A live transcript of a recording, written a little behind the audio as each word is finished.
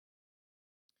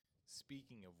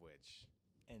Speaking of which,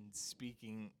 and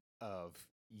speaking of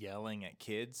yelling at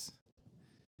kids,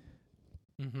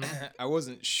 Mm-hmm. I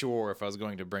wasn't sure if I was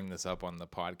going to bring this up on the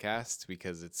podcast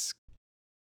because it's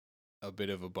a bit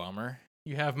of a bummer.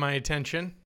 You have my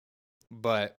attention.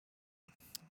 But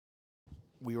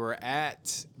we were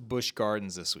at Busch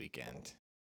Gardens this weekend,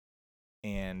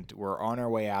 and we're on our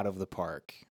way out of the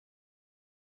park.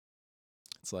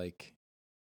 It's like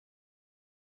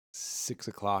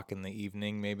 6:00 in the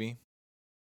evening, maybe.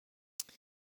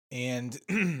 And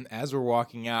as we're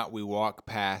walking out, we walk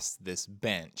past this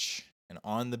bench. And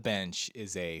on the bench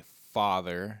is a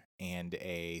father and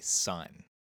a son.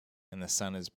 And the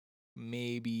son is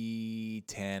maybe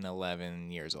 10, 11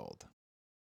 years old.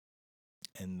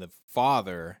 And the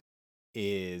father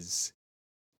is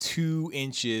 2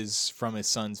 inches from his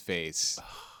son's face,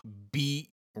 beat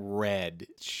red,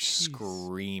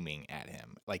 screaming at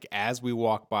him. Like, as we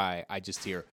walk by, I just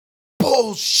hear,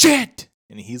 bullshit!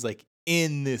 And he's like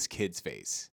in this kid's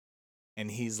face.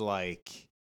 And he's like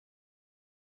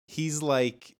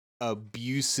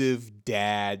abusive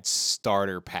dad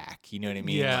starter pack. You know what I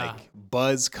mean? Yeah. Like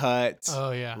buzz cut.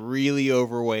 Oh, yeah. Really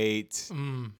overweight.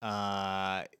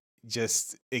 Mm.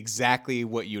 Just exactly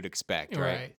what you'd expect, right?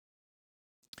 Right.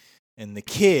 And the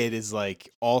kid is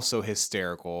like also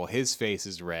hysterical. His face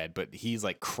is red, but he's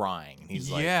like crying.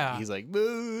 He's like,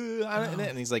 "Boo,"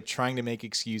 and he's like trying to make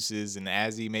excuses. And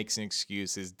as he makes an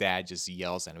excuse, his dad just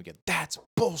yells at him again, "That's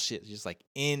bullshit!" Just like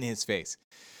in his face.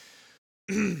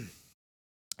 And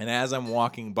as I'm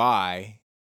walking by,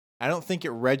 I don't think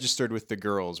it registered with the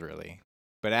girls really,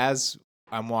 but as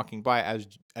I'm walking by,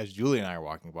 as Julie and I are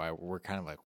walking by, we're kind of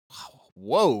like,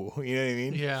 whoa, you know what I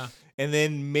mean? Yeah. And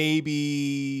then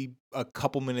maybe a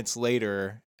couple minutes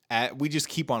later, we just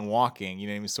keep on walking, you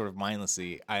know what I mean, sort of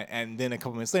mindlessly. And then a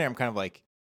couple minutes later, I'm kind of like,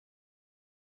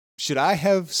 should I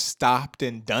have stopped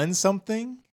and done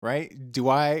something? Right? Do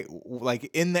I, like,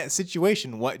 in that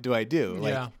situation, what do I do?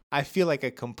 Like, Yeah. I feel like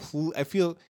I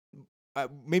feel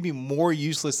maybe more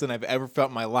useless than I've ever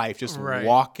felt in my life just Right.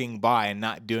 walking by and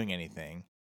not doing anything.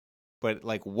 But,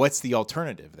 like, what's the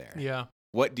alternative there? Yeah.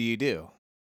 What do? Do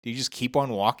you just keep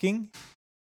on walking?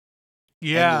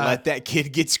 Yeah. And let that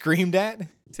kid get screamed at?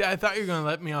 See, I thought you were going to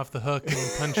let me off the hook, and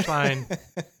the punchline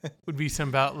would be some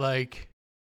about, like,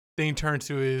 then he turns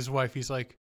to his wife. He's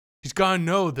like, he's got to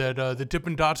know that the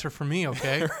Dippin' Dots are for me,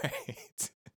 okay?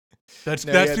 Right. That's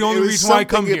the only reason why I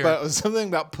come here. It was something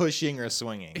about pushing or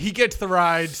swinging. He gets the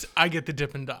rides. I get the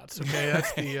Dippin' Dots, okay?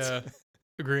 That's the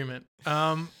agreement.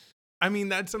 I mean,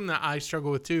 that's something that I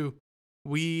struggle with, too.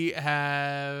 We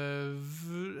have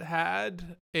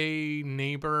had a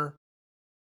neighbor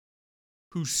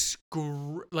who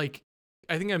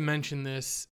I think I mentioned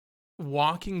this,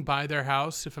 walking by their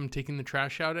house if I'm taking the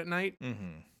trash out at night.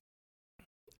 Mm-hmm.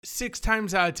 6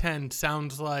 times out of 10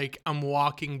 sounds like I'm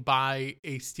walking by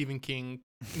a Stephen King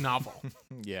novel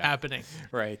happening.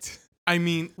 Right. I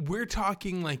mean, we're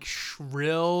talking like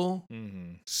shrill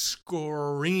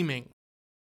screaming.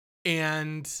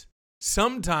 And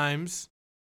sometimes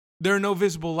there are no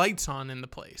visible lights on in the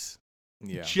place.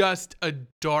 Yeah. Just a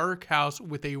dark house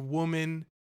with a woman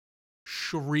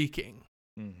shrieking.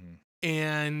 Mm-hmm.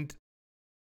 And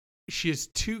she has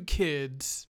 2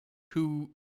 kids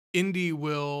who Indy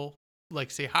will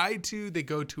like say hi to. They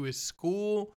go to his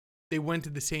school. They went to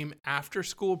the same after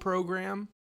school program.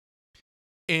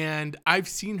 And I've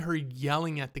seen her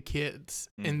yelling at the kids,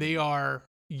 and they are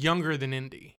younger than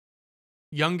Indy.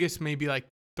 Youngest maybe like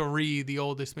 3, the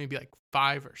oldest maybe like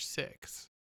 5 or 6.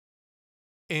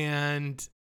 And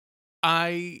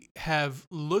I have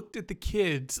looked at the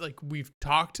kids, like we've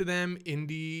talked to them.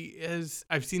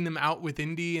 I've seen them out with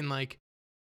Indy, and like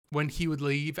when he would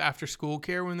leave after school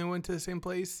care when they went to the same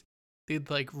place, they'd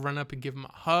like run up and give him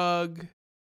a hug.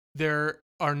 There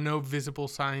are no visible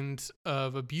signs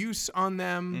of abuse on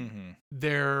them. Mm-hmm.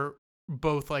 They're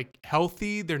both like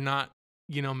healthy. They're not,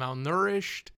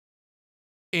 malnourished.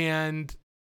 And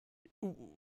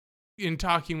in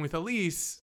talking with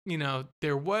Elise,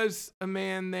 there was a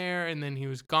man there and then he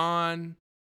was gone.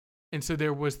 And so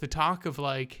there was the talk of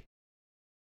like,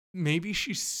 maybe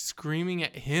she's screaming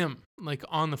at him like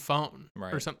on the phone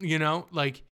or something,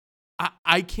 like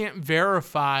I can't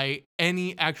verify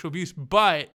any actual abuse,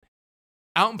 but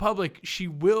out in public, she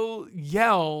will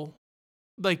yell,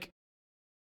 like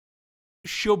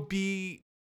she'll be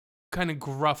kind of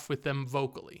gruff with them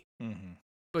vocally. Mm-hmm.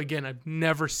 But again, I've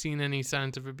never seen any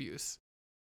signs of abuse.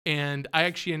 And I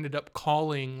actually ended up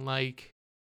calling like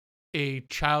a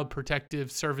child protective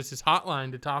services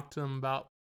hotline to talk to them about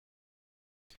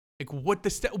like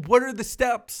what are the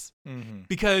steps? Mm-hmm.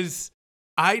 Because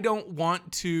I don't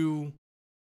want to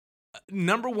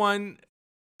number one,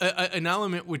 an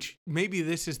element which maybe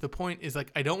this is the point is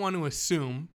like, I don't want to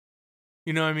assume,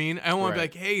 you know what I mean? I don't want to be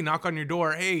Right. like, hey, knock on your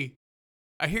door. Hey,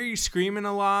 I hear you screaming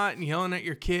a lot and yelling at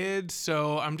your kids.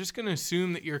 So I'm just going to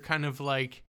assume that you're kind of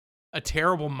like a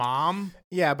terrible mom.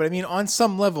 Yeah, but I mean, on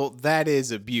some level, that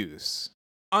is abuse.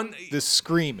 On The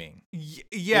screaming.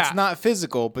 yeah. It's not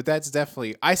physical, but that's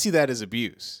definitely, I see that as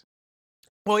abuse.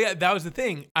 Well, yeah, that was the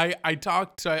thing. I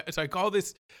talked, so I called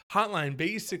this hotline.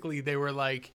 Basically, they were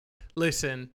like,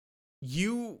 listen,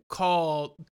 you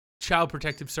call Child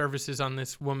Protective Services on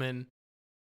this woman.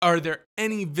 Are there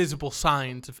any visible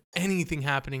signs of anything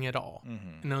happening at all?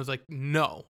 Mm-hmm. And I was like,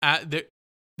 no,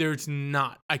 there's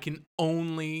not. I can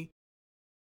only,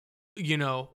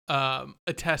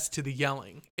 attest to the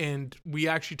yelling. And we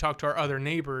actually talked to our other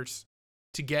neighbors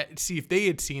to see if they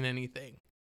had seen anything.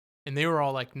 And they were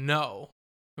all like, no.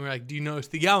 And we're like, do you notice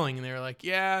the yelling? And they were like,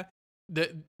 yeah.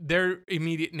 Their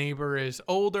immediate neighbor is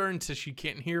older and so she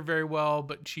can't hear very well,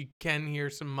 but she can hear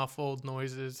some muffled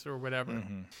noises or whatever.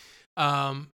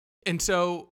 Mm-hmm. And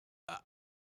so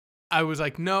I was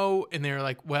like, no. And they were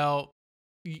like, well,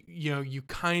 you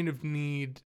kind of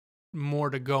need more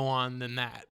to go on than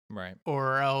that. Right.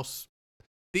 Or else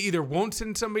they either won't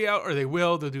send somebody out or they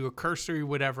will. They'll do a cursory,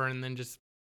 whatever, and then just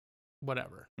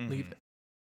whatever, leave it.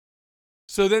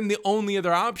 So then the only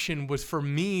other option was for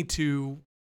me to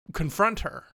confront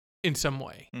her in some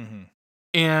way. Mm-hmm.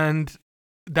 And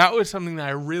that was something that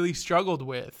I really struggled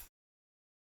with.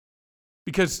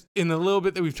 Because in the little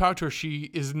bit that we've talked to her,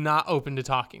 she is not open to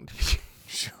talking to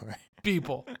Sure.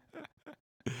 people.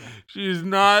 She's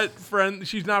not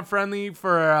friendly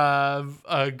for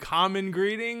a common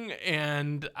greeting,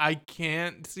 and I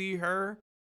can't see her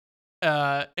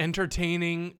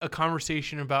entertaining a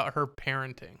conversation about her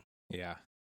parenting. Yeah.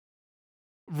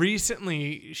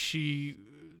 Recently, she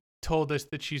told us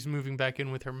that she's moving back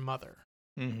in with her mother.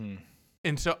 Mm-hmm.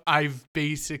 And so I've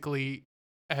basically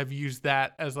have used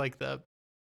that as like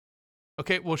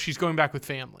okay, well, she's going back with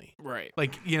family. Right.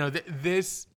 Like,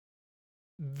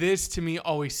 this to me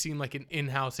always seemed like an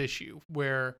in-house issue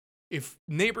where if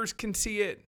neighbors can see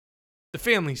it, the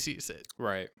family sees it.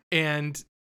 Right. And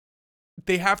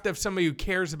they have to have somebody who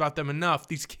cares about them enough.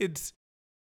 These kids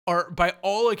are, by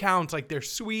all accounts, like they're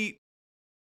sweet.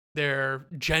 They're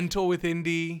gentle with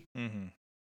Indy. Mm-hmm.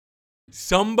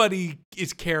 Somebody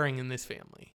is caring in this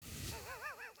family.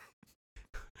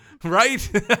 Right?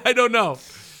 I don't know.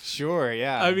 Sure,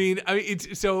 yeah. I mean,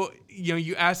 it's so,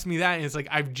 you asked me that and it's like,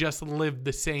 I've just lived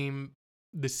the same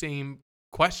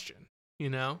question,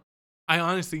 I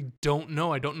honestly don't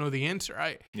know. I don't know the answer.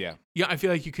 I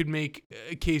feel like you could make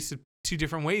a case of two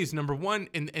different ways. Number one,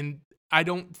 and I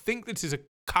don't think this is a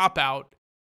cop out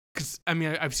because I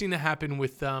mean, I've seen it happen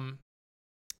with, in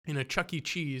a Chuck E.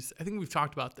 Cheese. I think we've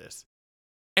talked about this.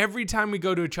 Every time we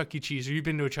go to a Chuck E. Cheese, or you've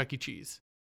been to a Chuck E. Cheese,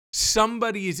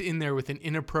 somebody is in there with an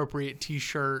inappropriate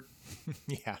t-shirt.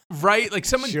 Yeah. Right? Like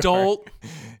some adult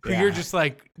who Yeah. you're just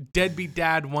like deadbeat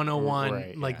dad 101.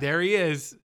 Right, like yeah. there he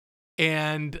is.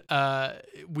 And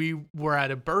we were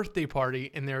at a birthday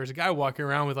party and there was a guy walking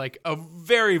around with like a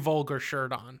very vulgar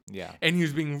shirt on. Yeah. And he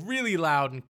was being really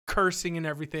loud and cursing and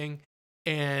everything.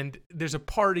 And there's a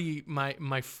party,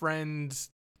 my friend's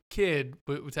kid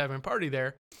was having a party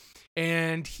there.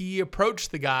 And he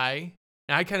approached the guy.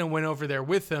 And I kind of went over there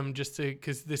with him just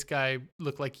because this guy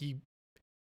looked like he,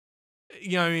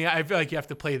 what I mean? I feel like you have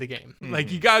to play the game. Mm-hmm.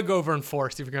 Like you got to go over and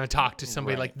force if you're going to talk to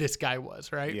somebody Right. like this guy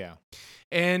was, right? Yeah.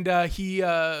 And he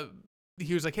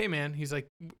was like, hey man, he's like,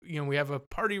 we have a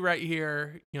party right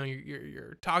here.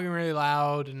 You're talking really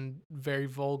loud and very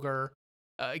vulgar.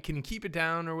 Can you keep it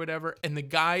down or whatever? And the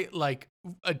guy like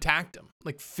attacked him,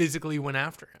 like physically went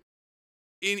after him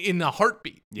in a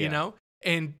heartbeat, Yeah.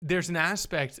 And there's an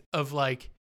aspect of like,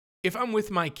 if I'm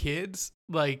with my kids,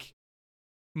 like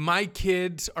my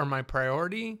kids are my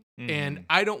priority and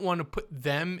I don't want to put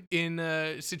them in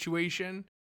a situation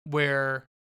where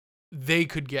they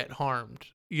could get harmed,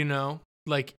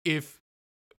 like if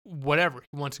whatever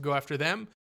he wants to go after them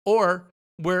or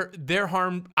where they're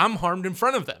harmed, I'm harmed in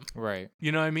front of them. Right.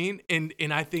 You know what I mean? And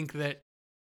I think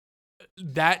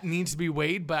that needs to be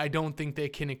weighed, but I don't think they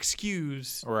can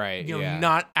excuse, Right.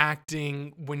 not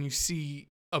acting when you see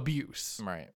abuse.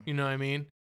 Right. You know what I mean?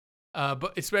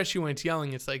 But especially when it's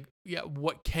yelling, it's like, yeah,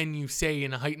 what can you say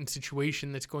in a heightened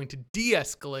situation that's going to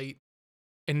de-escalate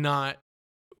and not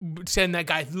send that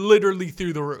guy literally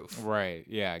through the roof? Right.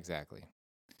 Yeah, exactly.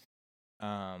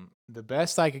 The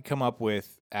best I could come up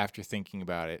with after thinking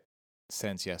about it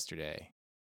since yesterday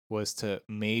was to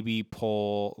maybe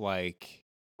pull like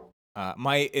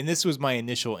and this was my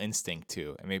initial instinct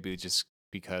too, and maybe just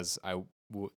because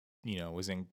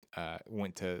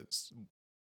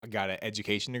got an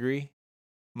education degree,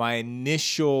 my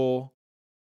initial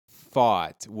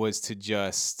thought was to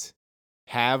just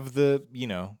have the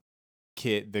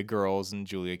girls and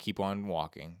Julia keep on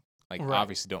walking. Like, Right.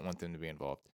 obviously don't want them to be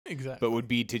involved. Exactly. But would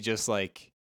be to just like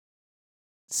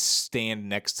stand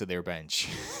next to their bench.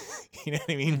 You know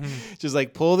what I mean? Mhm. Just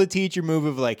like pull the teacher move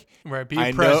of like, Right. Be a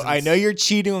I presence. know you're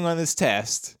cheating on this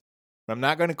test, but I'm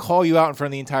not going to call you out in front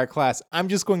of the entire class. I'm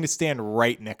just going to stand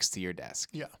right next to your desk.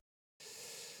 Yeah.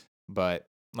 But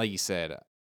like you said,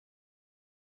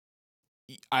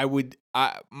 I would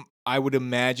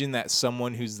imagine that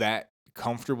someone who's that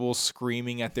comfortable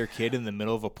screaming at their kid in the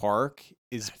middle of a park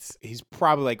he's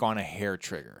probably like on a hair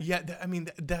trigger. Yeah,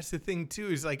 that's the thing too.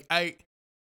 Is like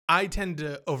I tend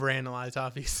to overanalyze,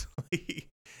 obviously,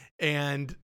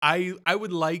 and I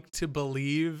would like to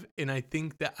believe, and I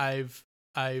think that I've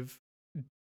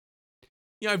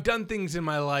done things in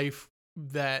my life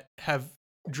that have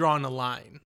drawn a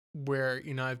line where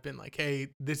I've been like, hey,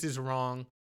 this is wrong.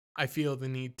 I feel the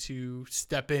need to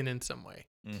step in some way.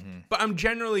 Mm-hmm. But I'm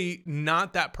generally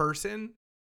not that person.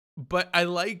 But I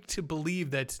like to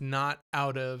believe that's not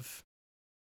out of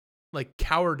like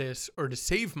cowardice or to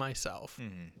save myself.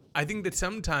 Mm-hmm. I think that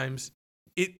sometimes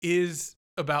it is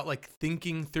about like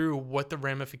thinking through what the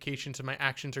ramifications of my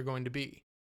actions are going to be.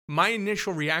 My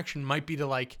initial reaction might be to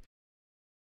like,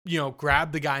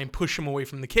 grab the guy and push him away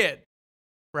from the kid.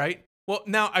 Right. Well,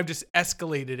 now I've just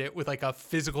escalated it with like a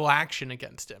physical action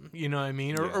against him, you know what I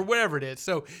mean? Or whatever it is.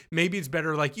 So maybe it's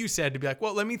better, like you said, to be like,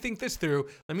 well, let me think this through.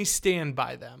 Let me stand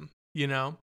by them,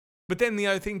 But then the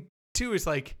other thing too is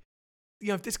like,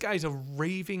 if this guy's a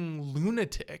raving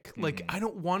lunatic, like I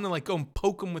don't want to like go and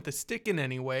poke him with a stick in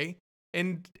any way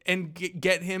and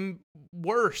get him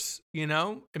worse,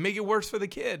 and make it worse for the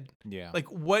kid. Yeah.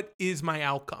 Like, what is my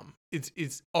outcome?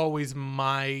 It's always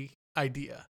my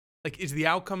idea. Like, is the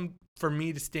outcome for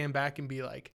me to stand back and be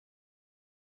like,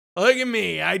 look at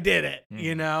me, I did it.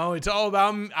 It's all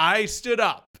about I stood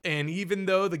up. And even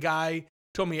though the guy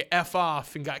told me to F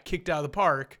off and got kicked out of the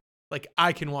park, like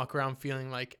I can walk around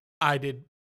feeling like I did,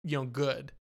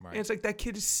 good. Right. And it's like that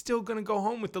kid is still going to go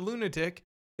home with the lunatic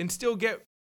and still get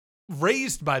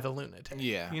raised by the lunatic.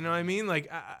 Yeah. You know what I mean?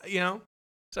 Like,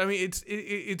 So, I mean,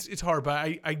 it's hard, but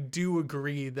I do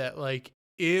agree that like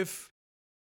if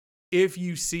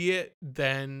you see it,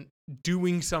 then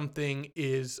doing something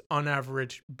is on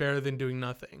average better than doing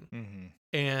nothing. Mm-hmm.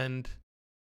 And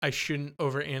I shouldn't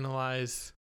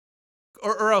overanalyze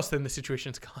or else then the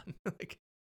situation's gone. Like,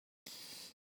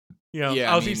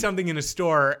 I'll see something in a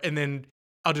store and then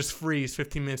I'll just freeze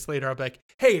 15 minutes later. I'll be like,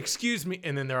 hey, excuse me.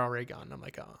 And then they're already gone. I'm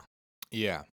like, oh.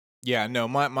 Yeah. Yeah. No,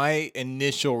 my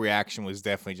initial reaction was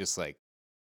definitely just like,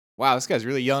 wow, this guy's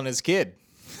really yelling at his kid.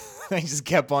 I just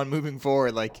kept on moving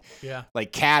forward like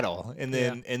cattle. And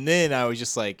then I was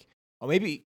just like, oh,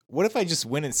 maybe what if I just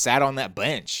went and sat on that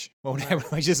bench? What would happen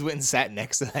if I just went and sat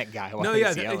next to that guy while he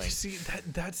was yelling?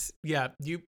 That's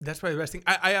probably the best thing.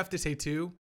 I have to say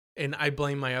too, and I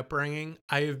blame my upbringing.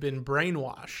 I have been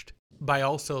brainwashed by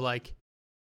also like,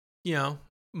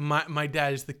 my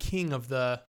dad is the king of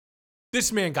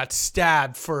this man got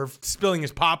stabbed for spilling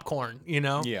his popcorn,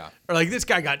 Yeah. Or like this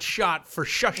guy got shot for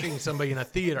shushing somebody in a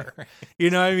theater. Right. You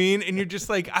know what I mean? And you're just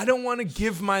like, I don't want to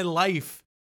give my life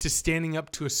to standing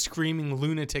up to a screaming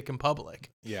lunatic in public.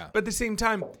 Yeah. But at the same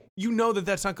time, that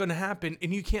that's not going to happen.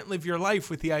 And you can't live your life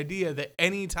with the idea that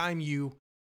anytime you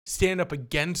stand up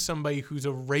against somebody who's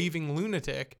a raving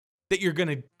lunatic, that you're going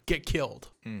to get killed.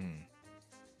 Mm.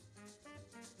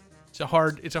 It's a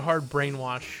hard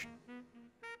brainwash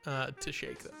to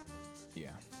shake them. Yeah.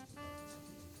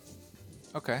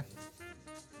 Okay.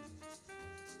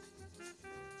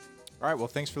 All right. Well,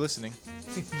 thanks for listening.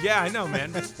 Yeah, I know,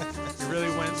 man. You really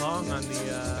went long on the.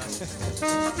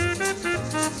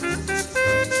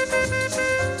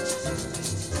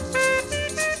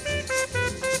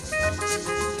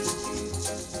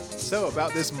 So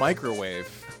about this microwave.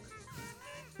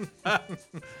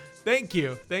 Thank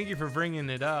you for bringing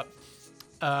it up.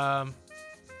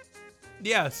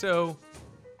 Yeah, so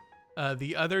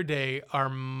the other day, our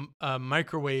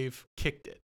microwave kicked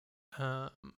it.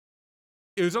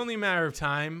 It was only a matter of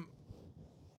time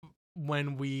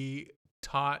when we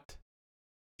taught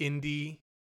Indy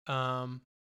how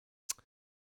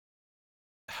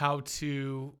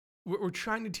to... We're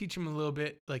trying to teach him a little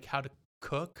bit, like, how to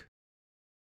cook.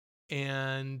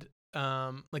 And,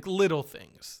 like, little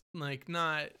things. Like,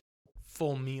 not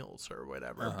full meals or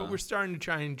whatever. Uh-huh. But we're starting to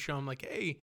try and show him, like,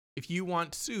 hey... if you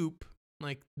want soup,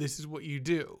 like this is what you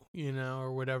do,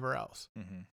 or whatever else.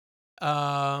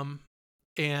 Mm-hmm.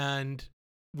 And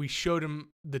we showed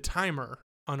him the timer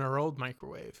on our old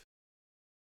microwave.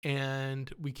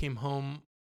 And we came home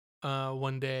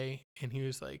one day and he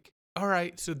was like, all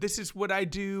right, so this is what I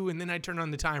do. And then I turn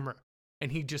on the timer.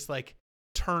 And he just like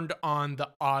turned on the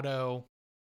auto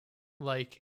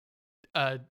like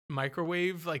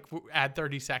microwave, like add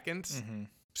 30 seconds. Mm-hmm.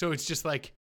 So it's just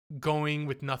like going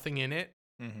with nothing in it.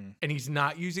 Mm-hmm. And he's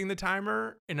not using the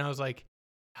timer. And I was like,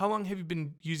 how long have you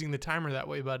been using the timer that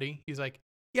way, buddy? He's like,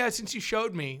 yeah, since you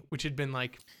showed me, which had been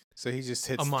like, so he just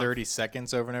hits a month. 30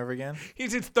 seconds over and over again?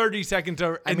 He's hit 30 seconds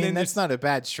over. I mean, that's not a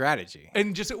bad strategy.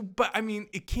 And just, but I mean,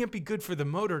 it can't be good for the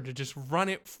motor to just run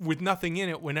it with nothing in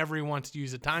it whenever he wants to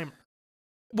use a timer.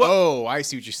 Well, oh, I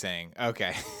see what you're saying.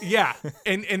 Okay. Yeah.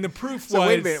 And the proof so was.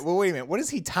 wait a minute. Well, wait a minute. What is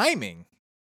he timing?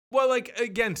 Well, like,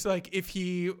 again, so like if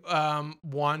he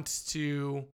wants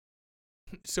to.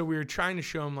 So we were trying to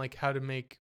show him like how to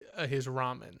make his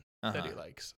ramen that he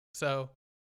likes. So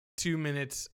 2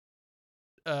 minutes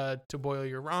to boil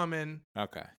your ramen.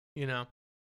 Okay. You know.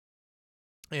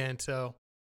 And so,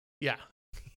 yeah.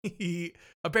 he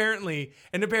apparently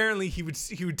he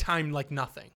would time like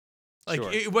nothing. Like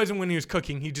sure. It wasn't when he was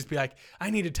cooking. He'd just be like,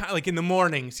 I need a time. Like in the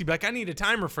mornings, he'd be like, I need a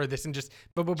timer for this, and just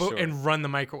Sure. and run the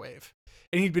microwave.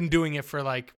 And he'd been doing it for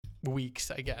like weeks,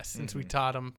 I guess, since we Mhm.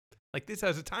 taught him. Like this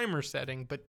has a timer setting,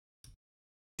 but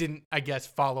didn't, I guess,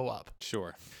 follow up.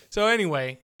 Sure. So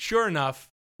anyway, sure enough,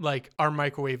 like our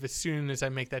microwave, as soon as I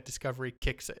make that discovery,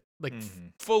 kicks it like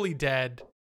fully dead.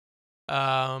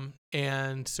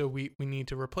 And so we need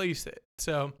to replace it.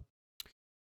 So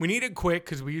we need it quick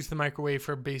because we use the microwave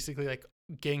for basically like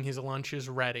getting his lunches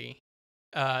ready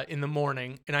in the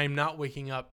morning, and I'm not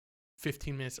waking up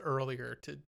 15 minutes earlier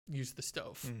to use the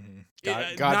stove. Mm-hmm.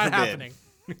 God not forbid. happening.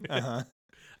 Uh-huh.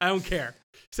 I don't care.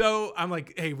 So I'm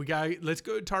like, hey, let's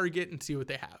go to Target and see what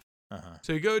they have. Uh-huh.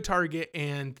 So you go to Target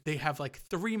and they have like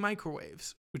 3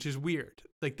 microwaves, which is weird.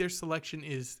 Like their selection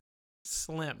is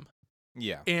slim.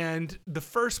 Yeah. And the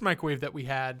first microwave that we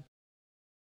had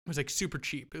was like super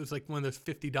cheap. It was like one of those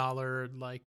 $50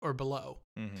 like or below.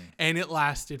 Mm-hmm. And it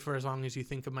lasted for as long as you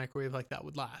think a microwave like that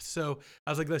would last. So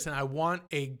I was like, listen, I want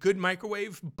a good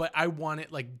microwave, but I want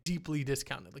it like deeply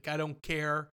discounted. Like I don't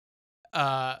care,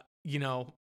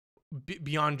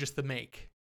 beyond just the make.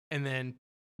 And then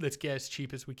let's get as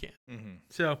cheap as we can. Mm-hmm.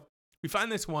 So we find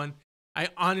this one. I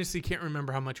honestly can't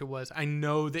remember how much it was. I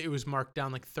know that it was marked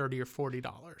down like $30 or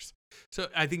 $40. So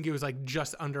I think it was like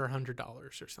just under $100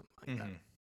 or something like that.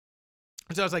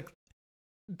 So I was like,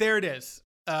 there it is.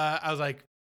 I was like,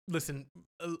 listen,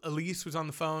 Elise was on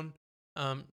the phone.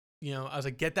 I was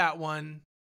like, get that one.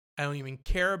 I don't even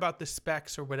care about the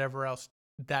specs or whatever else.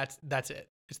 That's it.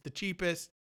 It's the cheapest.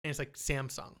 And it's like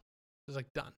Samsung. It was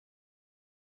like done.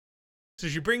 So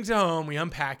she brings it home. We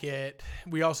unpack it.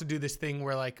 We also do this thing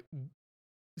where like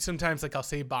sometimes like I'll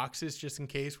save boxes just in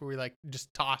case, where we like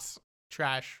just toss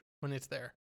trash when it's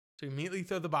there. So we immediately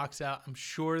throw the box out. I'm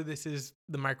sure this is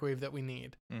the microwave that we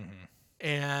need. Mm-hmm.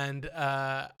 And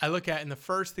I look at it, and the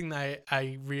first thing that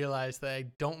I realize that I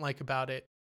don't like about it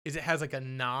is it has like a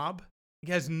knob. It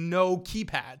has no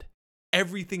keypad.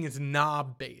 Everything is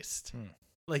knob based.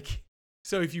 Like,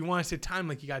 so if you want to set time,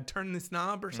 like you got to turn this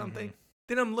knob or something. Mm-hmm.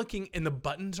 Then I'm looking and the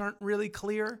buttons aren't really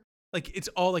clear. Like it's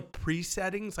all like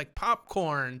pre-settings, like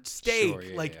popcorn, steak, Sure,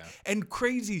 yeah. and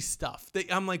crazy stuff.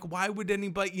 I'm like, why would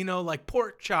anybody, like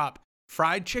pork chop,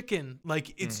 fried chicken?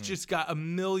 Like it's just got a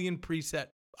million preset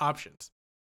options.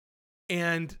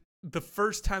 And the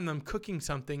first time I'm cooking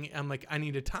something, I'm like, I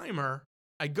need a timer.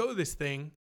 I go to this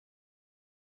thing,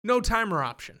 no timer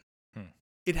option.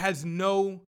 It has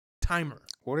no timer.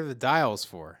 What are the dials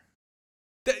for?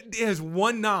 It has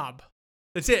one knob.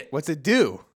 That's it. What's it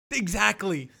do?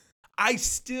 Exactly. I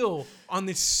still, on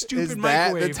this stupid Is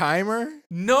microwave. that the timer?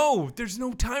 No, there's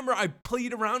no timer. I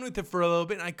played around with it for a little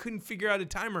bit and I couldn't figure out a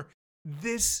timer.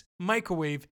 This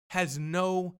microwave has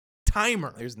no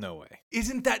timer. There's no way.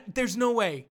 There's no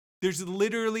way. There's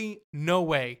literally no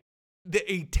way that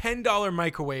a $10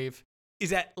 microwave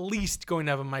is at least going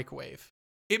to have a microwave.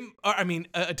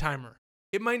 A timer.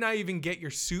 It might not even get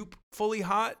your soup fully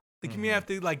hot. Like you may have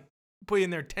to like put in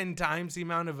there 10 times the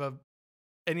amount of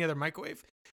any other microwave.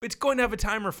 But it's going to have a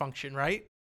timer function, right?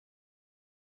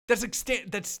 That's like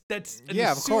that's an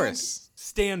yeah, of assumed course.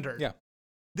 standard. Yeah.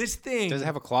 This thing. Does it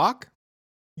have a clock?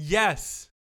 Yes.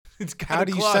 It's got How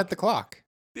do you set the clock?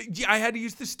 I had to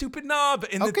use the stupid knob.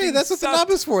 And Okay, that's what the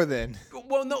knob is for then.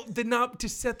 Well, no, the knob to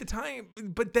set the time.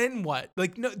 But then what?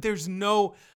 Like, no, there's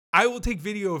no. I will take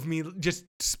video of me just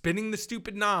spinning the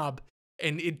stupid knob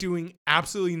and it doing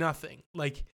absolutely nothing.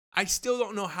 Like, I still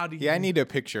don't know how to. Yeah, I need a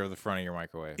picture of the front of your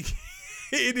microwave.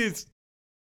 It is.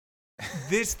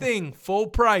 This thing, full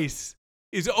price,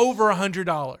 is over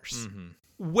 $100.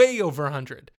 way over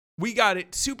 100. We got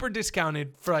it super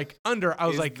discounted for like under. I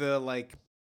was like, the like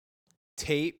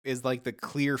tape is like the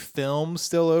clear film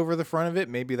still over the front of it.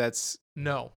 Maybe that's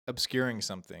no, obscuring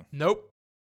something. nope.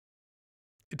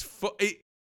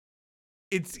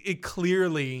 It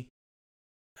clearly.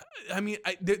 I mean,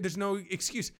 there's no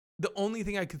excuse. The only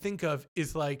thing I could think of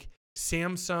is like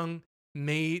Samsung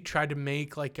tried to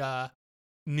make like a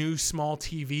new small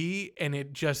TV and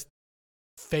it just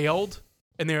failed.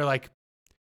 And they're like,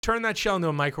 turn that shell into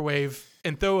a microwave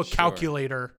and throw a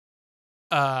calculator,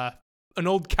 an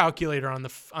old calculator on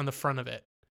the front of it,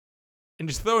 and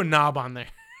just throw a knob on there.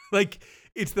 Like,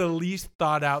 it's the least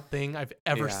thought out thing I've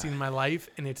ever seen in my life,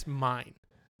 and it's mine.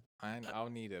 I'll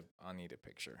need a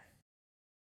picture.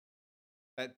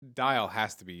 That dial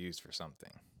has to be used for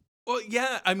something. Well,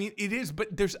 yeah, I mean it is,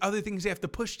 but there's other things they have to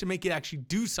push to make it actually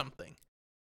do something.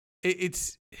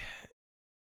 It's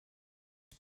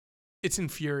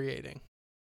infuriating.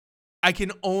 I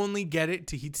can only get it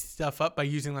to heat stuff up by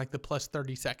using like the plus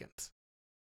 30 seconds.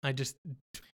 I just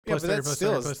plus 30, plus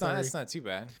 30, plus 30. That's not too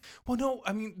bad. Well, no,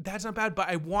 I mean, that's not bad, but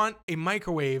I want a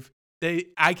microwave that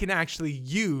I can actually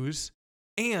use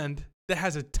and that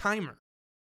has a timer.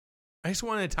 I just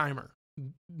want a timer,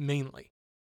 mainly.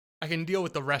 I can deal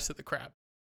with the rest of the crap.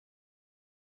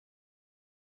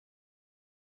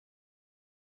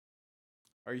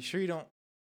 Are you sure you don't?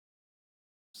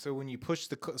 So when you push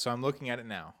so I'm looking at it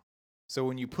now. So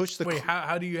when you push the... Wait,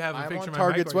 how do you have a picture of my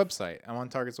Target's microwave? website. I'm on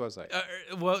Target's website.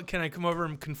 Well, can I come over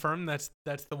and confirm that's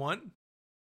the one?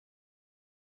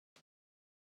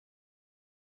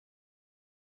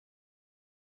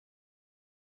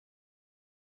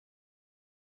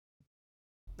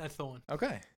 That's the one.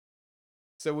 Okay.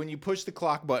 So when you push the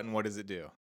clock button, what does it do?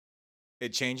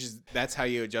 It changes... That's how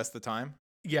you adjust the time?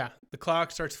 Yeah. The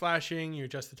clock starts flashing. You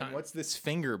adjust the time. And what's this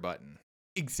finger button?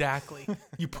 Exactly.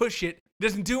 You push it. It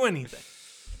doesn't do anything.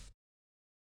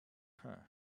 Huh.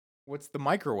 What's the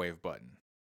microwave button?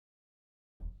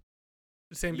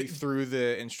 Same. You threw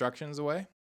the instructions away?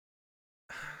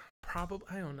 Probably.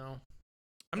 I don't know.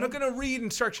 I'm not going to read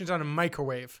instructions on a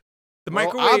microwave. The Well,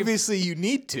 microwave. obviously you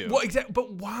need to. Well, exactly.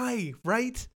 But why?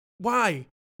 Right? Why?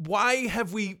 Why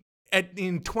have we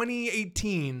in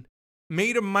 2018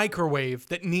 made a microwave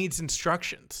that needs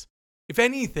instructions? If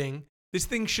anything, this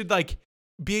thing should like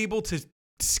be able to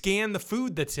scan the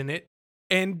food that's in it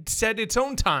and set its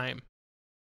own time.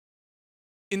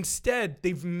 Instead,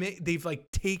 they've like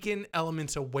taken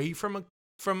elements away from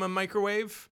a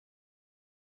microwave,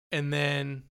 and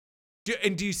then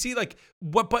do you see like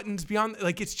what buttons beyond?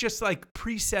 Like it's just like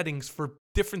presettings for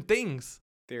different things.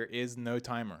 There is no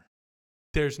timer.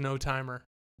 There's no timer.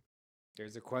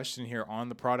 There's a question here on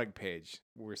the product page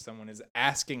where someone is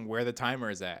asking where the timer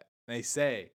is at. They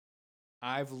say,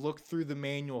 I've looked through the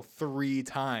manual 3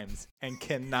 times and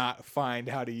cannot find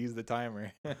how to use the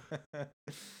timer.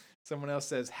 Someone else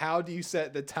says, how do you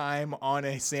set the time on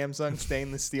a Samsung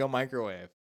stainless steel microwave?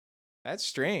 That's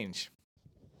strange.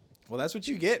 Well, that's what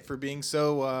you get for being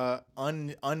so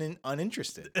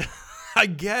uninterested. I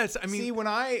guess. I mean, see, when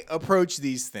I approach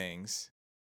these things,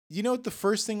 you know what the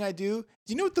first thing I do?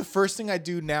 Do you know what the first thing I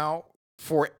do now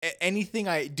for anything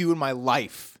I do in my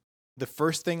life? The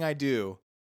first thing I do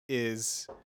is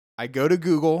I go to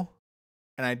Google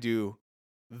and I do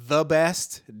the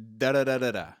best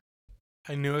da-da-da-da-da.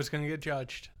 I knew I was going to get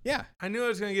judged. Yeah. I knew I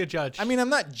was going to get judged. I mean, I'm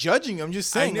not judging. I'm just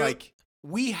saying, like,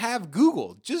 we have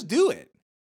Google. Just do it.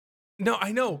 No,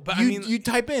 I know. But you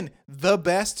type in the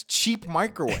best cheap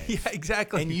microwave. Yeah,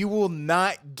 exactly. And you will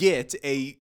not get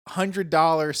a $100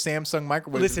 Samsung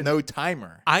microwave with no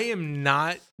timer. I am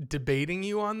not debating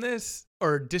you on this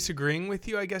or disagreeing with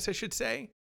you, I guess I should say.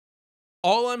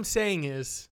 All I'm saying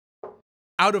is,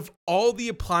 out of all the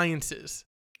appliances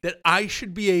that I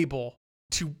should be able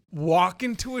to walk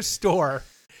into a store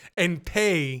and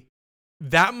pay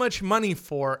that much money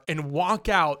for and walk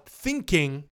out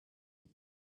thinking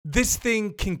this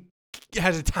thing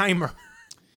has a timer.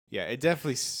 Yeah, it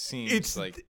definitely seems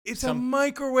it's a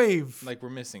microwave. Like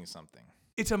we're missing something.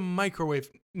 It's a microwave.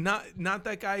 Not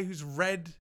that guy who's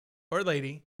read, or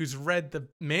lady, who's read the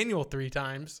manual 3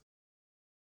 times.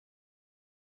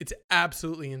 It's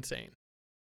absolutely insane.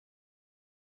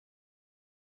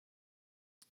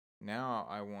 Now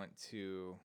I want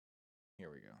to... Here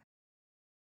we go.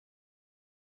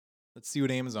 Let's see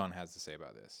what Amazon has to say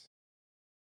about this.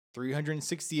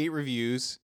 368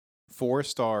 reviews, 4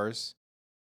 stars,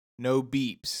 no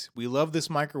beeps. We love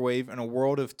this microwave. In a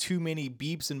world of too many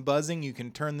beeps and buzzing, you can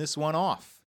turn this one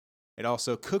off. It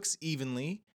also cooks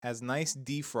evenly, has nice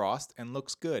defrost, and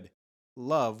looks good.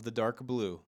 Love the dark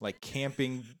blue, like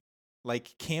camping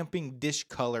dish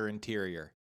color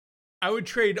interior. I would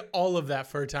trade all of that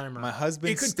for a timer. My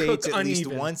husband It could states cook at least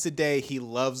uneven. once a day he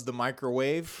loves the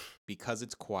microwave because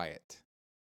it's quiet.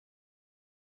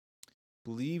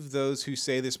 Believe those who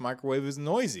say this microwave is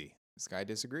noisy. This guy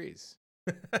disagrees.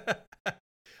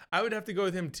 I would have to go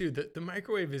with him too. The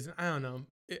microwave is, I don't know.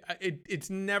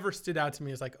 It's never stood out to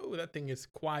me as like, oh, that thing is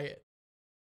quiet.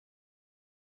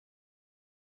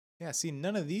 Yeah, see,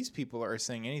 none of these people are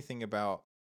saying anything about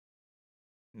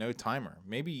no timer.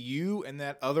 Maybe you and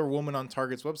that other woman on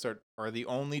Target's website are the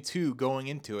only two going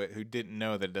into it who didn't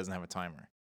know that it doesn't have a timer.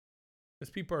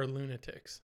 Those people are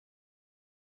lunatics.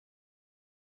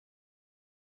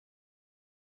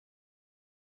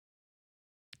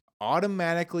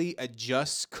 Automatically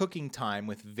adjusts cooking time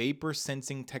with vapor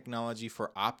sensing technology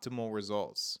for optimal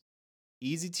results.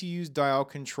 Easy to use dial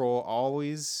control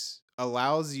always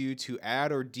allows you to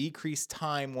add or decrease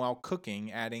time while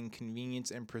cooking, adding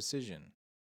convenience and precision.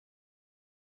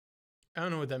 I don't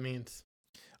know what that means.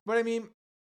 But I mean,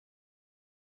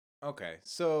 okay,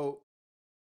 so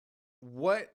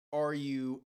what are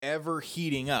you ever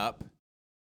heating up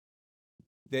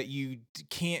that you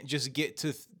can't just get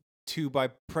to by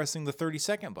pressing the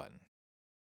 30-second button?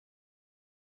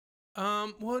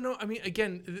 Well, no, I mean,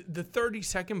 again, the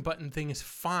 30-second button thing is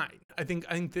fine. I think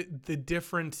that the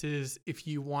difference is if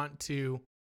you want to,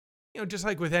 just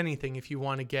like with anything, if you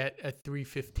want to get a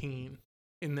 315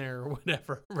 in there or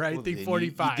whatever, right? Well,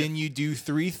 345. Then you do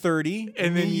 330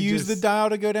 and then you use the just- dial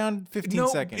to go down 15 no,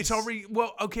 seconds. it's already,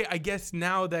 well, okay, I guess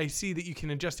now that I see that you can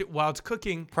adjust it while it's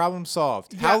cooking. Problem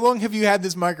solved. Yeah. How long have you had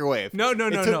this microwave? No.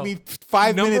 It took me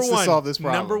 5 minutes to solve this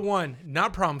problem. Number one,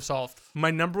 not problem solved. My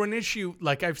number one issue,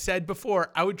 like I've said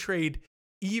before, I would trade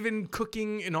even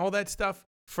cooking and all that stuff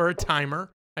for a timer.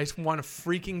 I just want a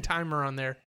freaking timer on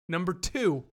there. Number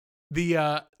two,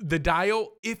 the dial,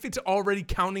 if it's already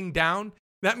counting down,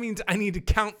 that means I need to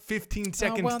count 15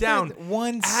 seconds down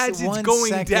as it's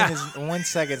going down. 1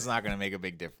 second's not going to make a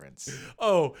big difference.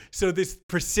 Oh, so this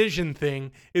precision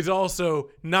thing is also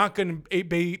not going to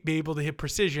be able to hit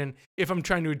precision if I'm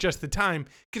trying to adjust the time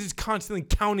because it's constantly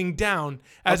counting down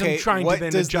as I'm trying to then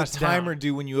adjust What does the timer down.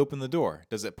 do when you open the door?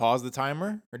 Does it pause the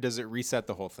timer or does it reset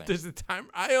the whole thing? Does the timer?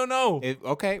 I don't know.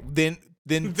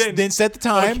 Then set the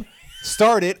time, Okay.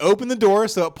 start it, open the door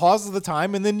so it pauses the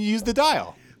time, and then use the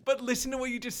dial. But listen to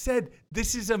what you just said.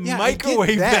 This is a Yeah,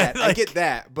 microwave. I get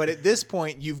that. But at this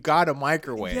point, you've got a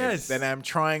microwave Yes. that I'm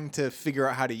trying to figure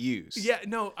out how to use. Yeah,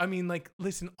 no, I mean, like,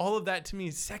 listen, all of that to me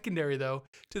is secondary, though,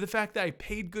 to the fact that I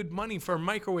paid good money for a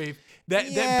microwave that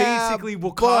basically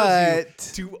will cause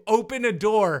you to open a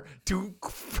door, to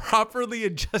properly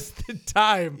adjust the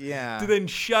time, to then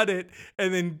shut it,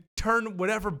 and then turn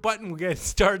whatever button will get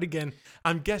started again.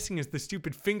 I'm guessing is the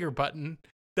stupid finger button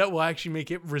that will actually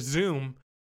make it resume.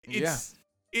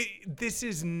 This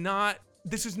was not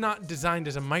designed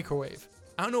as a microwave.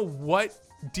 I don't know what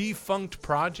defunct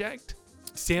project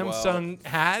Samsung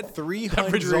had that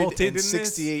resulted in this.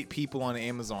 368 people on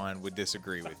Amazon would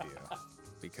disagree with you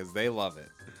because they love it.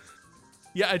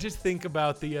 Yeah, I just think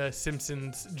about the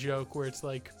Simpsons joke where it's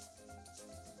like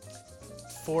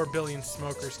 4 billion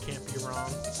smokers can't be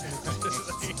wrong.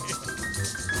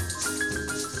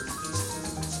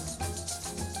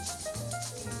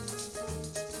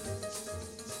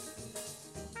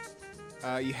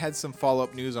 You had some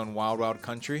follow-up news on Wild Wild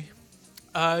Country.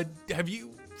 Have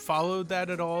you followed that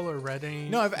at all or read any?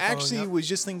 No, I've following actually up? was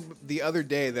just thinking the other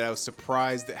day that I was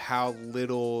surprised at how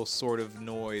little sort of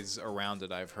noise around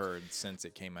it I've heard since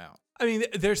it came out. I mean,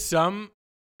 there's some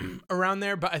around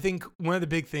there, but I think one of the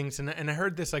big things, and I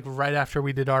heard this like right after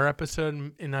we did our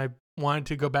episode, and I wanted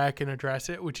to go back and address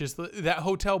it, which is that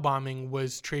hotel bombing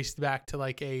was traced back to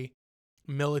like a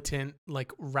militant,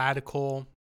 like radical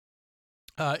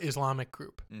Islamic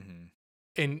group,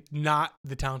 and not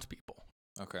the townspeople.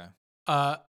 Okay.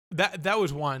 That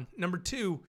was one. Number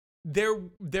two,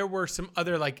 there were some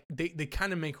other like they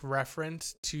kind of make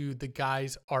reference to the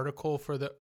guy's article for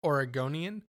the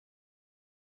Oregonian.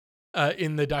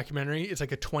 In the documentary, it's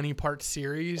like a 20-part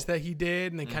series that he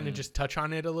did, and they kind of just touch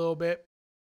on it a little bit.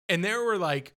 And there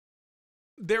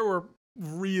were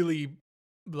really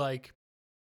like,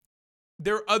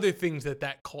 there are other things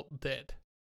that cult did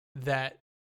that,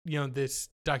 this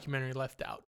documentary left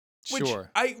out.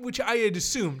 Which I had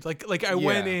assumed. Like I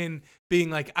went in being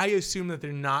like, I assume that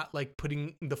they're not like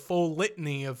putting the full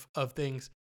litany of things.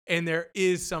 And there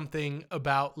is something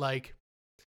about like,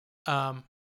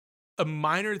 a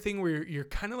minor thing where you're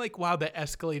kind of like, wow, that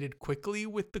escalated quickly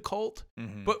with the cult.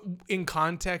 But in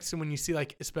context, and when you see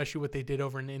like, especially what they did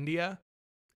over in India,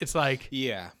 it's like,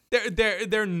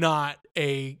 they're not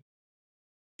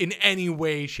in any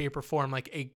way, shape, or form like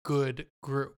a good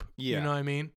group. You know what I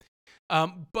mean?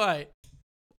 But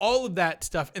all of that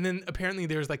stuff, and then apparently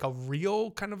there's like a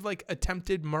real kind of like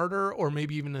attempted murder or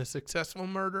maybe even a successful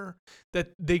murder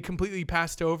that they completely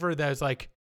passed over. That is like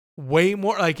way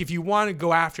more like, if you want to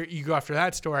go after it, you go after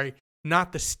that story,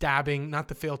 not the stabbing, not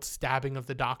the failed stabbing of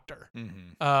the doctor.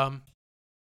 Mm-hmm.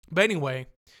 But anyway,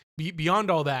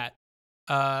 beyond all that,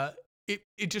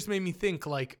 it just made me think,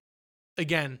 like,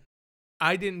 again,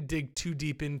 I didn't dig too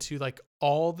deep into like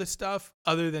all the stuff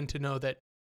other than to know that,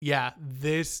 yeah,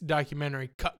 this documentary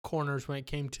cut corners when it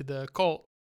came to the cult.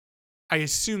 I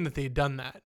assume that they'd done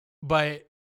that. But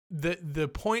the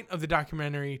point of the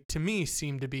documentary to me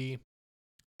seemed to be,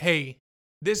 hey,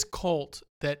 this cult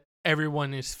that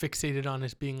everyone is fixated on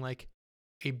as being like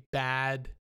a bad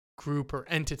group or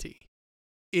entity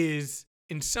is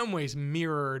in some ways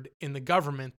mirrored in the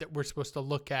government that we're supposed to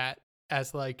look at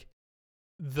as like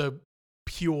the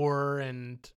pure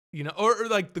and, or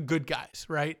like the good guys,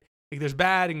 right? Like there's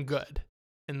bad and good,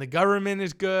 and the government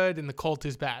is good and the cult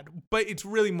is bad, but it's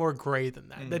really more gray than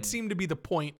that. That seemed to be the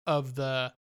point of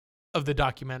the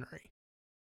documentary.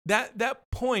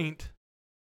 That point,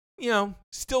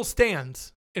 still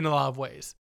stands in a lot of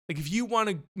ways. Like if you want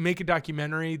to make a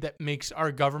documentary that makes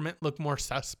our government look more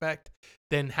suspect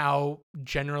than how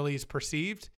generally is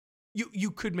perceived,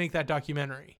 you could make that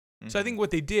documentary. So I think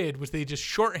what they did was they just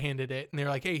shorthanded it, and they're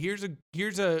like, hey, here's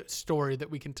a story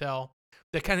that we can tell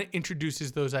that kind of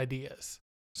introduces those ideas.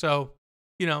 So,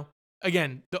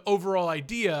 again, the overall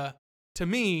idea to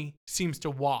me seems to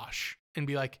wash and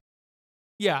be like,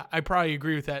 yeah, I probably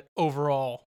agree with that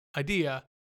overall idea,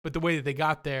 but the way that they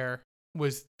got there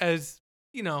was as,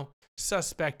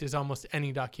 suspect as almost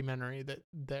any documentary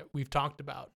that we've talked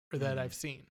about or that I've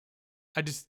seen. I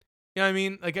just, you know what I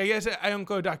mean? Like, I guess I don't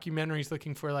go documentaries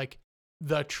looking for like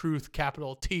the truth,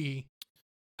 capital T.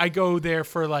 I go there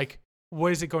for like,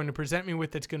 what is it going to present me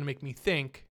with that's going to make me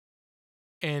think?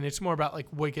 And it's more about like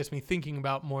what gets me thinking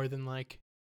about more than like,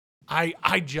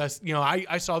 I just,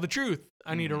 I saw the truth.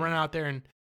 I need to run out there and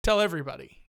tell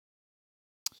everybody.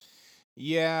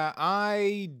 Yeah,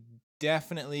 I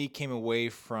definitely came away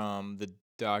from the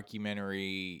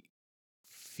documentary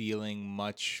feeling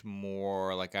much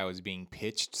more like I was being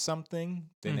pitched something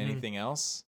than anything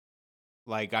else.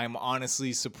 Like, I'm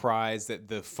honestly surprised that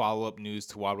the follow-up news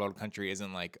to Wild Wild Country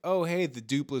isn't like, oh, hey, the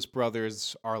Duplass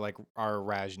brothers are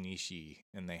Rajneeshi,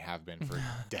 and they have been for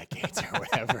decades or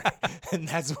whatever. And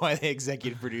that's why they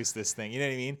executive produced this thing. You know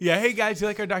what I mean? Yeah, hey, guys, you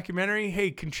like our documentary?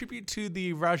 Hey, contribute to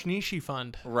the Rajneeshi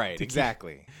Fund. Right,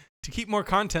 exactly. To keep more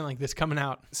content like this coming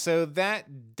out. So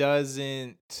that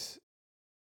doesn't...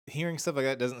 Hearing stuff like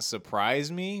that doesn't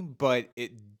surprise me, but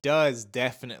it does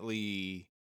definitely...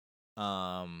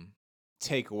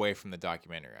 take away from the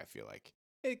documentary. I feel like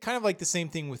it kind of like the same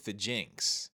thing with the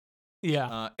Jinx.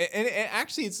 Yeah. And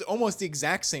actually it's almost the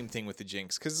exact same thing with the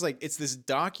Jinx, because it's like it's this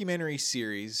documentary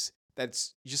series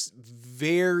that's just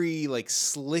very like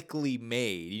slickly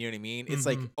made. You know what I mean? It's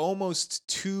like almost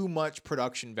too much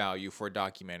production value for a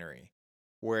documentary,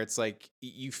 where it's like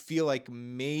you feel like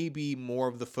maybe more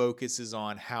of the focus is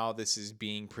on how this is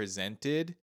being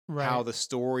presented, Right. how the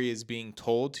story is being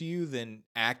told to you, than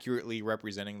accurately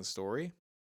representing the story.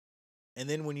 And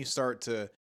then when you start to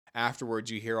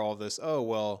afterwards, you hear all this, oh,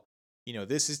 well,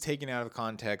 this is taken out of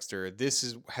context, or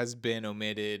this has been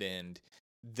omitted, and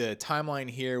the timeline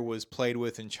here was played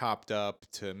with and chopped up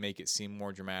to make it seem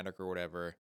more dramatic or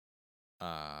whatever.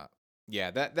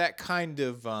 Yeah, that kind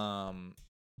of,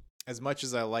 as much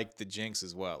as I liked the Jinx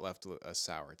as well, it left a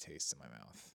sour taste in my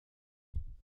mouth.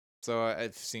 So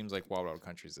it seems like Wild Wild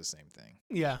Country is the same thing.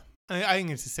 Yeah, I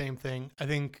think it's the same thing. I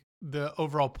think the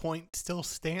overall point still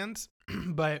stands,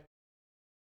 but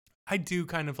I do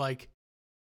kind of like,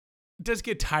 it does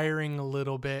get tiring a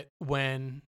little bit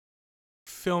when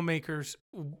filmmakers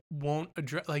won't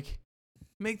address, like,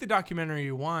 make the documentary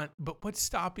you want, but what's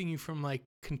stopping you from like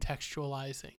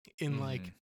contextualizing in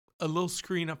like a little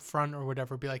screen up front or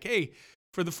whatever? Be like, hey,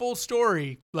 for the full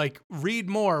story, like, read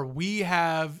more. We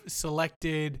have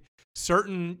selected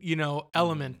certain,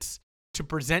 elements to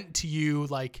present to you,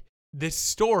 like, this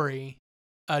story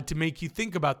to make you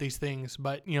think about these things,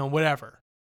 but, whatever.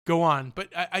 Go on. But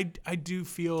I do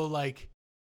feel like,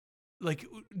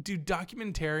 do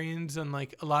documentarians and,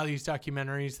 like, a lot of these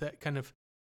documentaries that kind of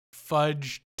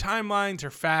fudge timelines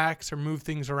or facts or move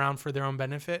things around for their own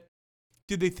benefit,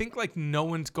 do they think like no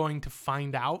one's going to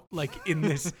find out, like, in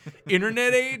this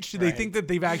internet age? Do they think that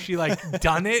they've actually like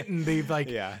done it and they've like,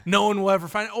 no one will ever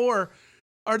find it? Or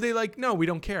are they like, no, we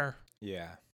don't care?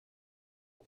 Yeah.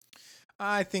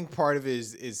 I think part of it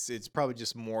is it's probably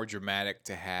just more dramatic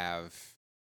to have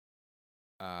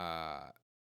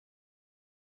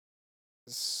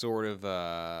sort of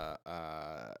a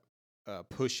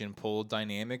push and pull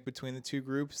dynamic between the two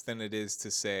groups than it is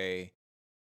to say,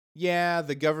 yeah,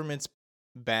 the government's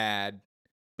bad,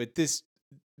 but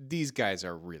these guys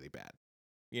are really bad.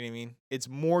 You know what I mean? It's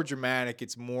more dramatic.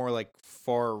 It's more like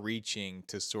far-reaching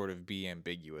to sort of be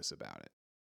ambiguous about it,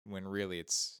 when really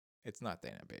it's not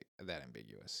that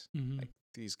ambiguous. Mm-hmm. Like,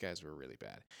 these guys were really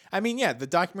bad. I mean, yeah, the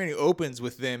documentary opens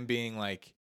with them being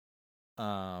like,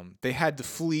 they had to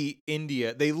flee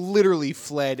India. They literally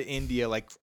fled India, like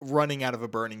running out of a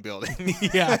burning building.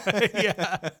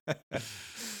 Yeah.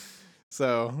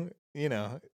 So,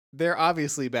 they're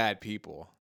obviously bad people.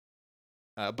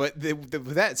 But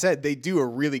with that said, they do a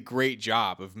really great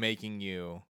job of making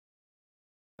you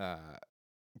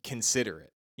consider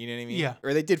it. You know what I mean? Yeah.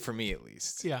 Or they did for me, at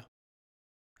least. Yeah.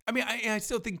 I mean, I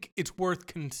still think it's worth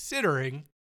considering.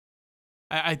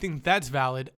 I think that's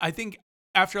valid. I think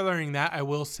after learning that, I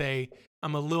will say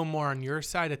I'm a little more on your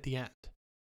side at the end.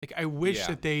 Like, I wish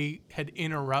that they had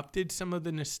interrupted some of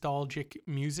the nostalgic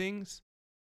musings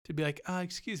to be like,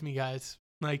 excuse me, guys.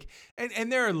 Like,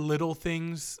 and there are little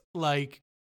things like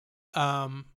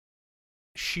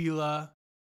Sheila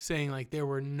saying like there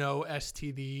were no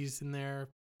STDs in their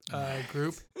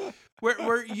group,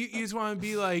 where you just want to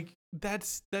be like,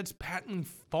 that's patently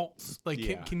false.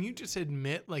 Like, can you just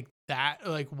admit like that?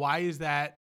 Like, why is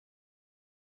that?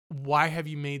 Why have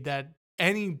you made that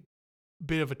any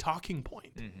bit of a talking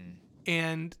point? Mm-hmm.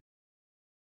 And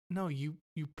no, you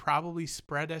probably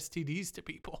spread STDs to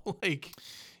people. Like,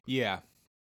 yeah.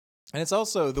 And it's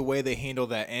also the way they handle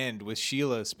that end with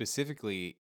Sheila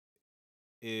specifically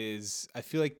is, I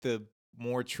feel like the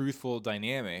more truthful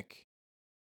dynamic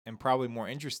and probably more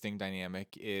interesting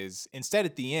dynamic is, instead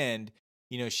at the end,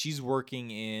 she's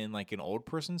working in like an old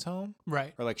person's home.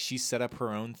 right. Or like she set up her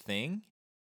own thing.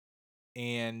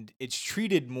 And it's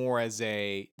treated more as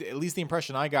at least the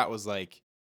impression I got was like,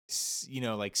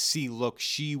 like, see, look,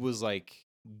 she was like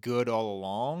good all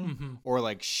along. Mm-hmm. Or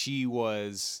like she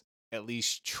was at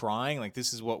least trying, like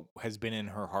this is what has been in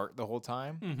her heart the whole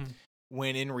time. Mm-hmm.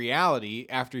 When in reality,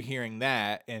 after hearing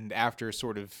that and after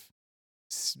sort of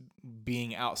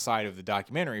being outside of the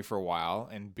documentary for a while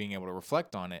and being able to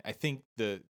reflect on it, I think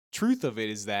the truth of it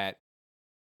is that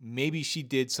maybe she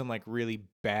did some like really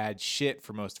bad shit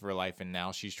for most of her life and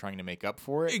now she's trying to make up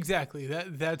for it. Exactly.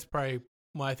 That's probably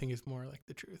what I think is more like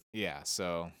the truth. Yeah,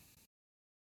 so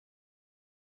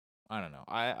I don't know.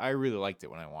 I really liked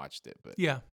it when I watched it, but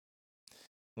yeah,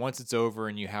 once it's over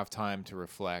and you have time to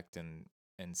reflect and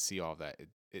see all that,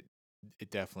 it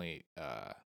definitely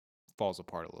falls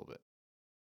apart a little bit.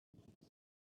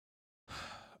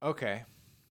 Okay.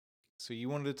 So you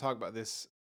wanted to talk about this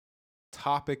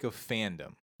topic of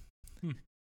fandom.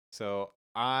 So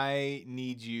I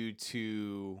need you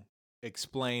to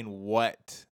explain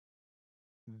what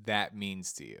that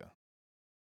means to you.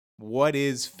 What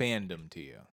is fandom to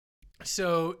you?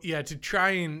 So yeah, to try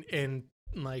and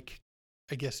like,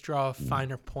 I guess, draw a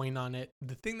finer point on it,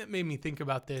 the thing that made me think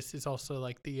about this is also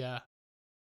like the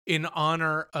in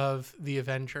honor of the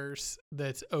Avengers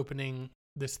that's opening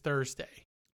this Thursday.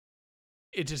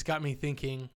 It just got me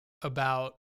thinking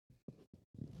about,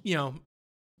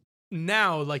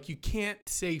 now, like, you can't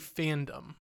say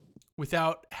fandom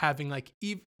without having like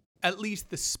at least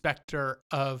the specter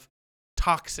of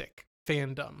toxic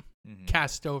fandom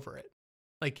cast over it.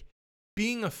 Like,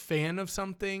 being a fan of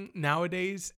something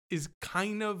nowadays is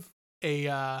kind of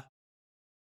a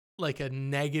like a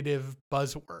negative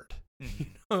buzzword. You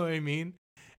know what I mean?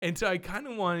 And so I kind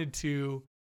of wanted to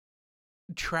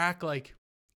track like,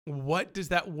 what does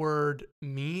that word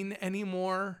mean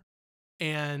anymore?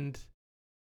 And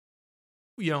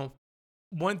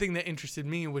one thing that interested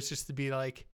me was just to be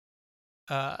like,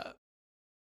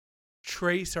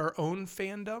 trace our own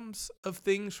fandoms of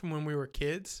things from when we were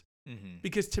kids. Mm-hmm.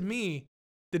 Because to me,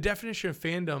 the definition of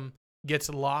fandom gets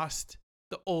lost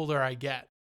the older I get.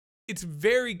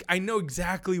 I know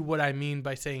exactly what I mean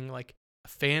by saying like a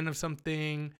fan of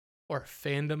something or a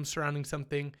fandom surrounding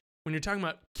something when you're talking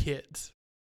about kids.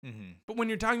 Mm-hmm. But when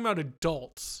you're talking about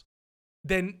adults,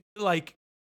 then like,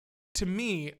 to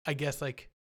me, I guess like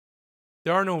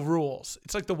there are no rules.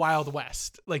 It's like the Wild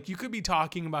West. Like, you could be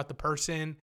talking about the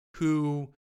person who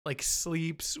like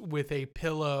sleeps with a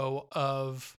pillow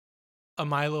of a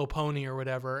My Little Pony or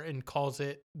whatever and calls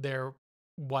it their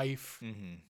wife.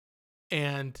 Mm-hmm.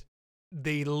 And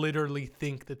they literally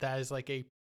think that is like a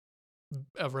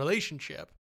relationship.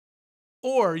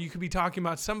 Or you could be talking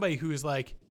about somebody who is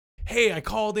like, hey, I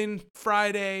called in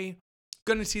Friday,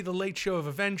 gonna see the late show of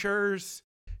Avengers,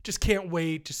 just can't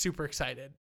wait, just super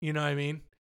excited. You know what I mean?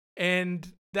 And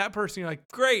that person, you're like,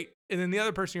 great. And then the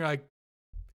other person, you're like,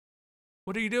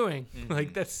 what are you doing? Like,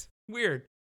 Mhm. that's weird.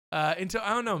 And so I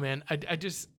don't know, man. I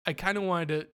kind of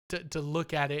wanted to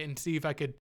look at it and see if I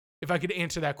could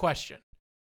answer that question,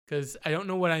 because I don't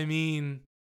know what I mean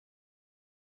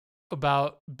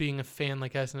about being a fan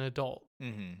like as an adult,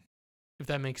 Mhm. if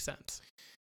that makes sense.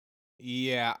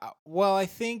 Yeah. Well, I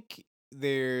think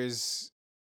there's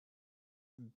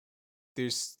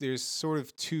sort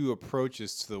of two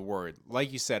approaches to the word.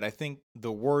 Like you said, I think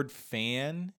the word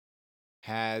fan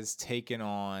has taken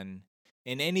on,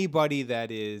 and anybody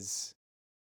that is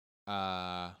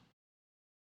uh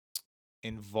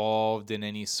involved in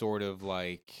any sort of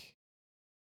like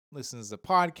listens to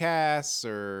podcasts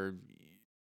or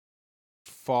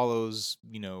follows,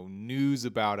 news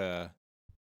about a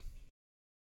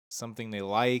something they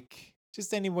like,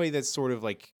 just anybody that's sort of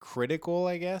like critical,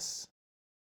 I guess.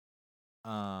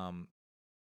 Um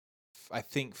I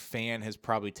think fan has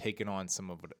probably taken on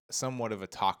somewhat of a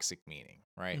toxic meaning,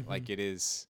 right? Mm-hmm. Like it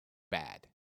is bad.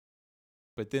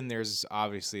 But then there's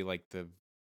obviously like the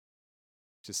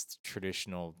just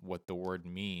traditional what the word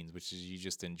means, which is you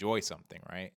just enjoy something,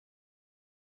 right?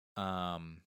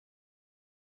 Um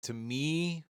to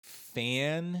me,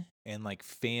 fan and like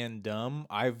fandom,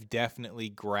 I've definitely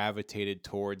gravitated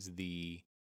towards the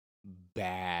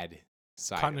bad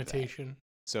side of that. Connotation.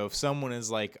 So if someone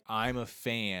is like, I'm a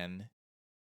fan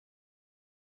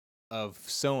of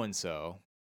so and so,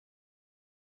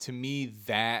 to me,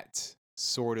 that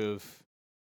sort of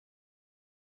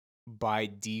by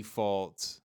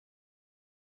default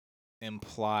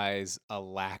implies a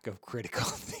lack of critical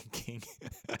thinking.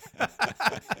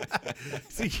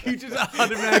 So you just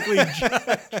automatically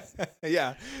judge.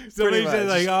 Yeah. Somebody said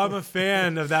like, oh, I'm a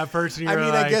fan of that person. I You're mean,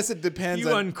 like, I guess it depends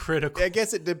you on uncritical. I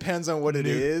guess it depends on what it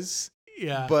New- is.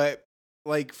 Yeah. But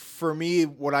like for me,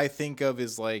 what I think of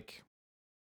is like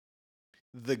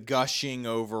the gushing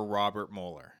over Robert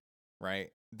Mueller,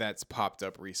 right? That's popped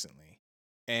up recently.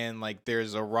 And like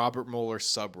there's a Robert Mueller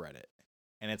subreddit.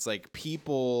 And it's like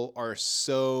people are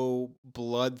so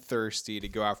bloodthirsty to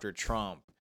go after Trump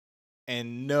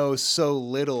and know so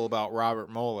little about Robert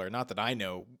Mueller. Not that I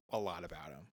know a lot about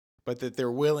him, but that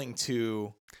they're willing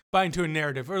to buy into a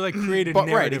narrative or like create a but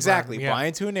narrative. right, exactly. Around him, yeah. Buy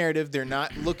into a narrative. They're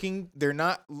not looking. They're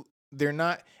not.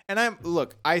 And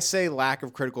I say lack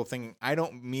of critical thinking. I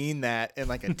don't mean that in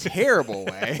like a terrible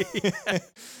way,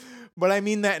 but I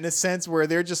mean that in a sense where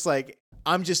they're just like,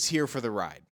 I'm just here for the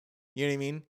ride. You know what I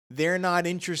mean? They're not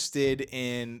interested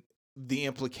in the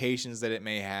implications that it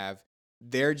may have.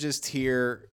 They're just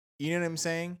here. You know what I'm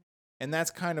saying? And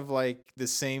that's kind of like the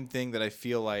same thing that I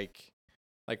feel like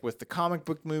with the comic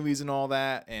book movies and all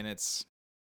that. And it's,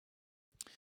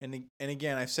 and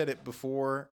again, I've said it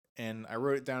before and I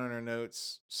wrote it down in our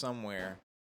notes somewhere,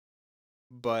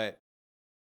 but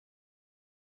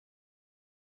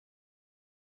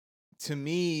to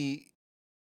me,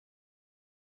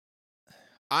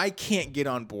 I can't get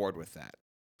on board with that.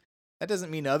 That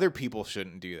doesn't mean other people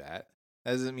shouldn't do that.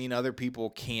 That doesn't mean other people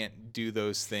can't do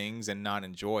those things and not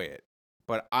enjoy it.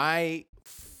 But I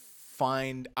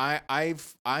find I'm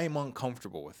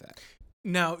uncomfortable with that.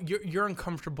 Now you're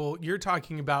uncomfortable. You're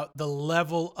talking about the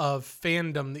level of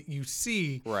fandom that you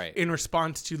see Right. in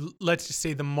response to, let's just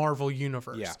say, the Marvel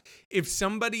universe. Yeah. If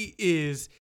somebody is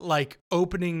like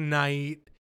opening night,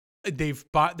 they've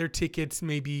bought their tickets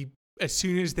maybe as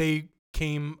soon as they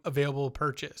came available to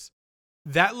purchase.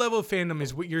 That level of fandom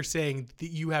is what you're saying that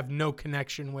you have no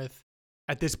connection with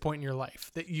at this point in your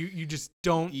life. That you just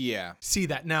don't see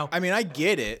that. Now, I mean, I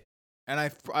get it. And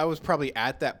I was probably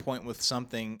at that point with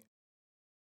something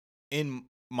in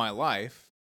my life,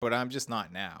 but I'm just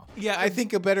not now. Yeah. I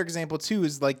think a better example too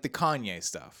is like the Kanye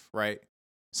stuff, right?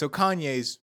 So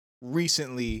Kanye's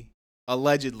recently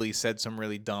allegedly said some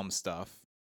really dumb stuff.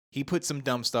 He put some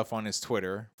dumb stuff on his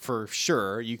Twitter for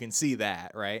sure. You can see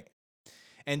that, right?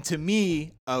 And to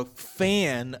me, a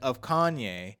fan of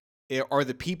Kanye are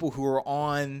the people who are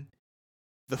on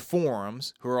the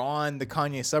forums, who are on the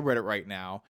Kanye subreddit right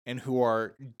now, and who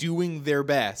are doing their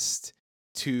best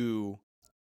to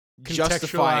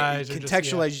justify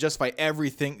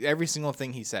everything, every single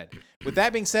thing he said. With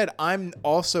that being said, I'm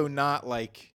also not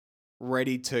like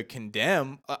ready to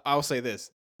condemn. I'll say this: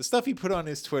 the stuff he put on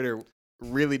his Twitter,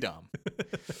 really dumb.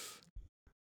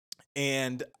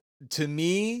 And to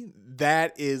me,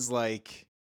 that is like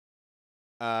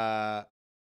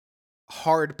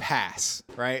hard pass,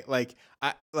 right? Like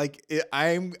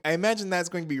I imagine that's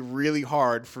going to be really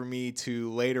hard for me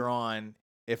to later on,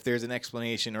 if there's an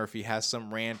explanation or if he has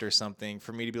some rant or something,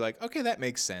 for me to be like, okay, that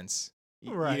makes sense.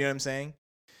 Right. You know what I'm saying?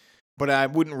 But I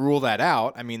wouldn't rule that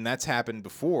out. I mean, that's happened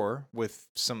before with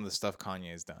some of the stuff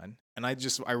Kanye has done. And I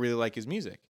really like his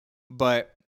music.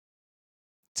 But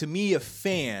to me, a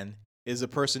fan is a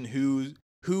person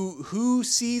who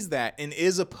sees that and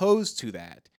is opposed to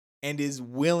that and is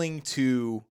willing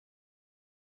to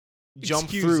jump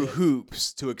Excuse through it.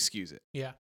 hoops to excuse it.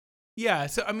 Yeah. Yeah.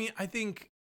 So, I mean, I think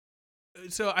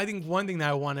one thing that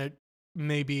I want to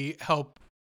maybe help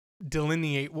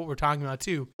delineate what we're talking about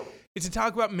too is to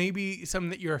talk about maybe something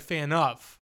that you're a fan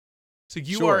of. So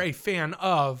you Sure. are a fan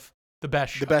of The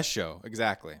Best Show. The Best Show,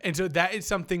 exactly. And so that is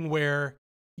something where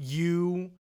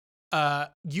you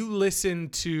listen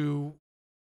to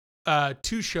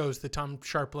two shows that Tom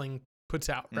Sharpling puts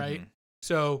out, right? Mhm.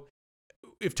 So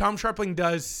if Tom Sharpling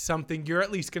does something, you're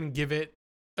at least going to give it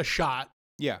a shot.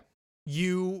 Yeah.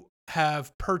 You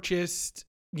have purchased,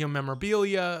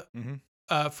 memorabilia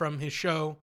Mm-hmm. from his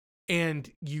show,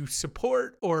 and you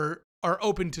support or are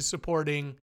open to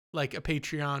supporting like a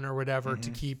Patreon or whatever to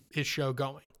Mhm. keep his show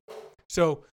going.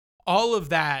 So all of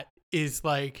that is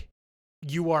like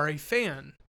you are a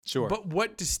fan. Sure. But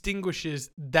what distinguishes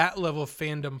that level of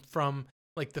fandom from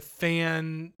like the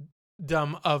fandom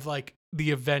of like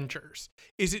the Avengers?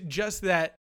 Is it just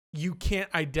that you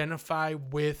can't identify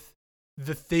with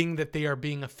the thing that they are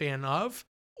being a fan of?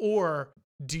 Or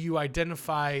do you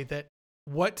identify that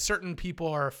what certain people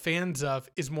are fans of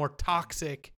is more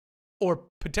toxic or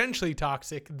potentially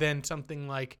toxic than something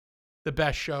like The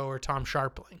Best Show or Tom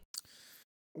Sharpling?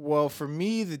 Well, for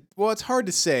me, it's hard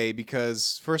to say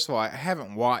because, first of all, I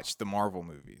haven't watched the Marvel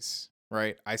movies,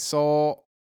 right? I saw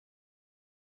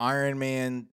Iron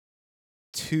Man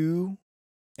 2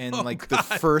 and Oh, like God. the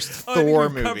first Oh, I think Thor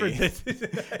we've covered movie. this.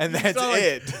 And You that's saw, like,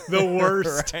 it. The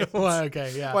worst. Right? Well,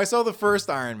 okay, yeah. Well, I saw the first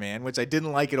Iron Man, which I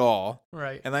didn't like at all.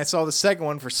 Right. And I saw the second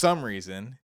one for some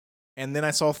reason. And then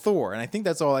I saw Thor. And I think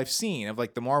that's all I've seen of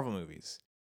like the Marvel movies.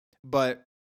 But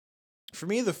for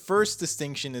me, the first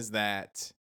distinction is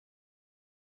that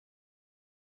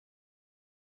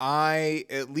I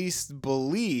at least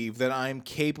believe that I'm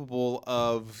capable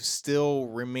of still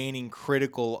remaining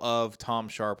critical of Tom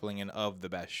Sharpling and of The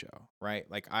Best Show, right?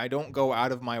 Like, I don't go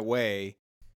out of my way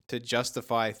to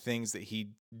justify things that he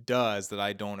does that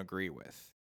I don't agree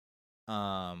with.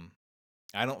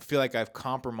 I don't feel like I've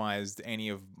compromised any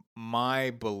of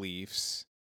my beliefs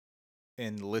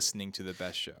in listening to The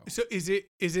Best Show. So is it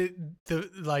the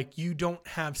like you don't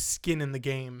have skin in the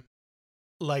game?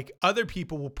 Like other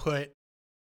people will put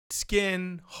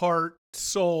skin, heart,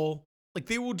 soul, like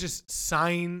they will just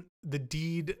sign the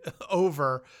deed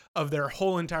over of their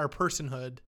whole entire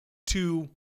personhood to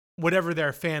whatever they're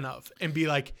a fan of and be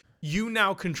like, you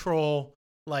now control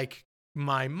like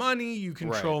my money, you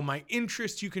control my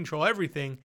interest, you control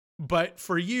everything. But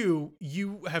for you,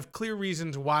 you have clear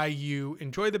reasons why you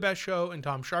enjoy The Best Show and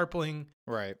Tom Sharpling.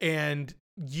 Right. And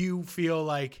you feel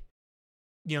like,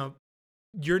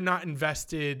 you're not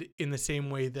invested in the same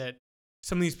way that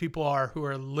some of these people are who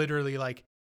are literally like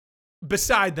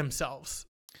beside themselves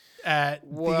at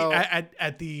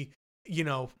the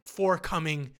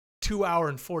forthcoming 2 hour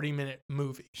and 40-minute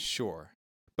movie. Sure.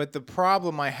 But the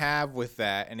problem I have with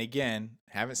that, and again,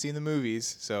 haven't seen the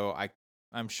movies, so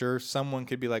I'm sure someone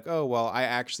could be like, oh, well, I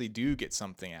actually do get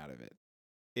something out of it,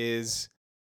 is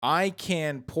I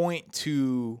can point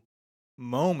to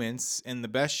moments in The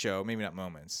Best Show, maybe not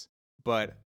moments,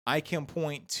 but I can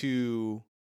point to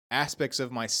aspects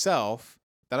of myself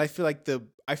that I feel like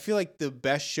the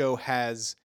Best Show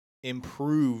has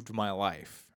improved my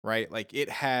life, right? Like it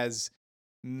has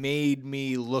made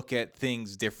me look at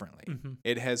things differently. Mm-hmm.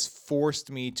 It has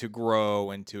forced me to grow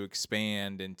and to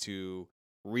expand and to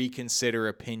reconsider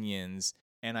opinions.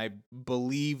 And I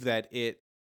believe that it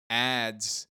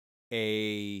adds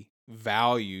a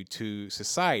value to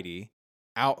society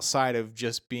outside of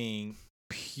just being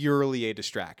purely a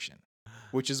distraction,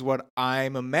 which is what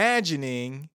I'm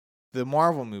imagining the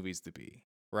Marvel movies to be,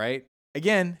 right?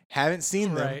 Again, haven't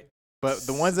seen them, Right. but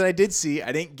the ones that I did see,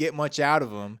 I didn't get much out of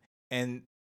them. And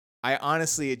I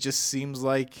honestly, it just seems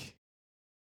like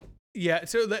Yeah.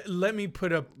 So let me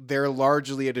put up. they're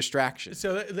largely a distraction.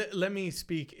 So let me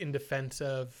speak in defense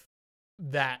of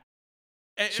that.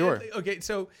 Sure. Okay.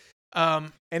 So,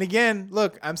 and again,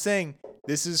 look, I'm saying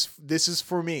this is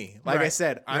for me. Like I Right,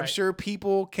 said, I'm right. sure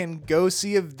people can go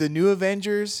see the new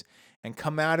Avengers and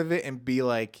come out of it and be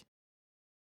like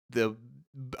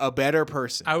a better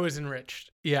person. I was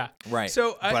enriched. Yeah. Right.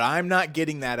 So but I'm not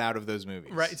getting that out of those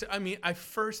movies. Right. So, I mean,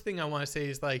 first thing I want to say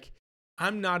is like,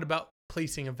 I'm not about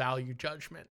placing a value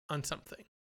judgment on something.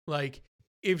 Like,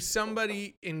 if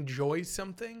somebody enjoys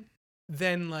something,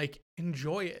 then like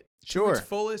enjoy it to Sure. its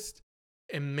fullest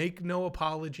and make no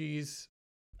apologies.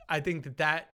 I think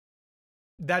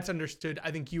that's understood. I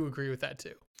think you agree with that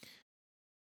too.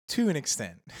 To an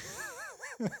extent.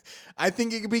 I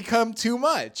think it could become too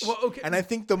much. Well, okay. And I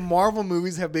think the Marvel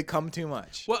movies have become too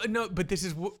much. Well, no, but this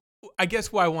is, I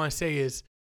guess what I want to say is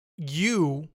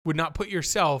you would not put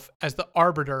yourself as the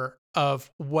arbiter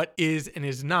of what is and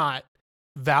is not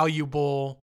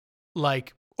valuable,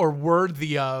 like, or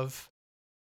worthy of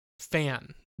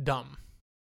fandom,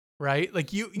 right?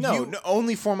 Like No,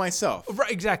 only for myself.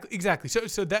 right, exactly.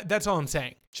 So that's all I'm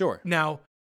saying. Sure. Now,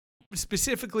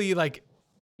 specifically, like,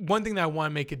 one thing that I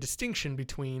want to make a distinction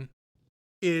between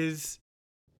is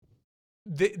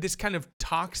this kind of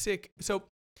toxic. So,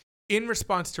 in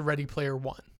response to Ready Player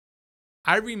One,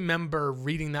 I remember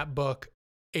reading that book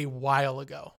a while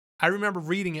ago. I remember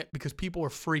reading it because people were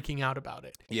freaking out about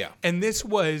it. Yeah. And this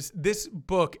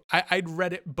book, I'd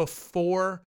read it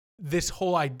before this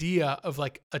whole idea of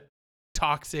like a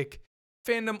toxic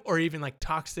fandom or even like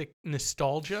toxic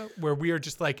nostalgia where we are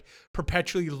just like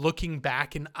perpetually looking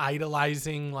back and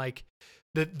idolizing like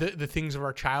the things of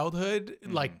our childhood,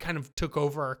 like kind of took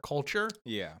over our culture.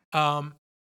 Yeah. And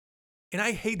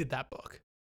I hated that book.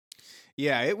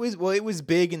 Yeah, it was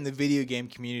big in the video game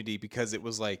community because it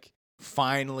was like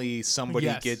finally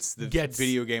somebody gets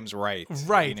video games right.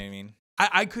 Right. You know what I mean?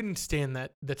 I couldn't stand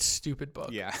that stupid book.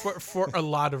 Yeah. for a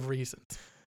lot of reasons.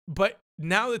 But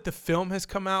now that the film has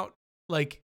come out,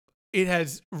 like it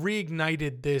has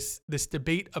reignited this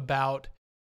debate about,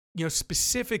 you know,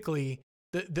 specifically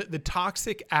the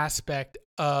toxic aspect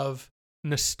of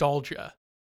nostalgia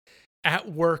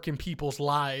at work in people's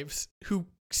lives who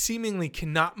seemingly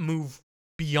cannot move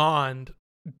beyond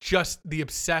just the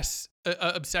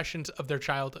obsessions of their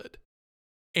childhood.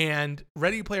 And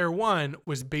Ready Player One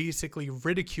was basically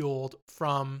ridiculed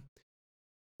from,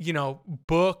 you know,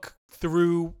 book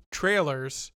through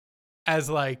trailers as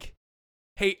like,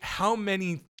 hey, how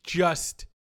many just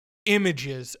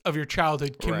images of your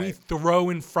childhood can we throw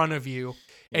in front of you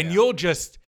and you'll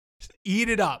just eat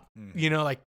it up, you know,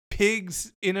 like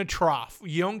pigs in a trough.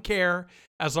 You don't care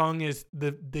as long as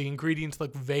the ingredients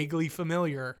look vaguely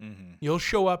familiar. You'll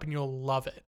show up and you'll love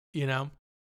it, you know?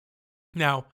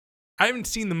 Now, I haven't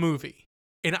seen the movie,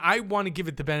 and I want to give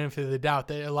it the benefit of the doubt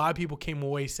that a lot of people came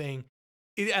away saying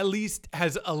it at least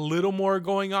has a little more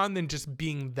going on than just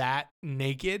being that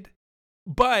naked.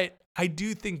 But I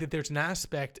do think that there's an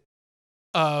aspect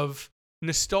of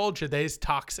nostalgia that is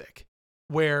toxic,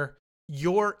 where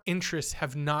your interests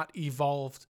have not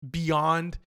evolved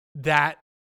beyond that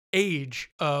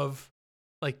age of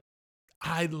like,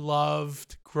 I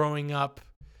loved growing up.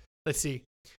 Let's see.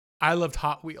 I loved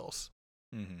Hot Wheels.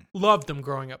 Loved them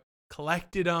growing up.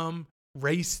 Collected them,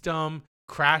 raced them,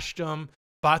 crashed them,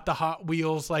 bought the Hot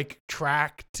Wheels like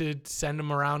track to send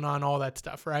them around on, all that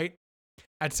stuff, right?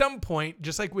 At some point,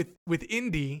 just like with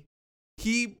Indy,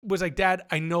 he was like, Dad,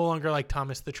 I no longer like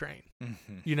Thomas the Train,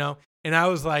 you know? And I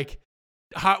was like,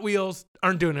 Hot Wheels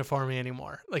aren't doing it for me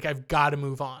anymore. Like, I've got to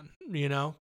move on, you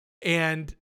know?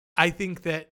 And I think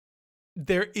that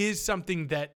there is something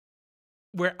that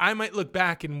where I might look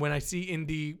back and when I see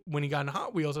Indy, when he got in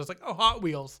Hot Wheels, I was like, oh, Hot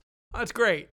Wheels. Oh, that's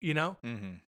great, you know?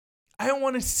 I don't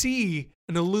want to see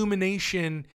an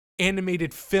Illumination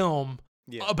animated film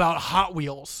about Hot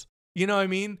Wheels. You know what I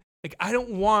mean? Like, I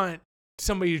don't want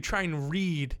somebody to try and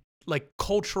read like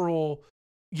cultural,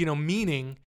 you know,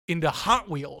 meaning into Hot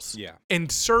Wheels and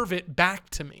serve it back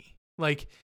to me. Like,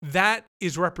 that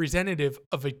is representative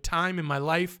of a time in my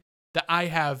life that I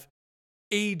have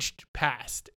aged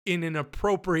past in an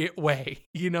appropriate way,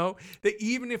 you know, that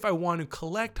even if I want to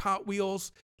collect Hot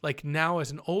Wheels, like now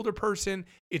as an older person,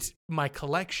 it's my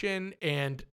collection,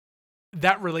 and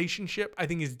that relationship I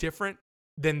think is different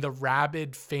than the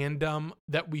rabid fandom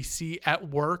that we see at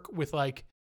work with like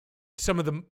some of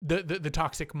the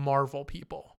toxic Marvel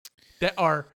people that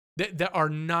are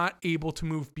not able to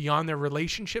move beyond their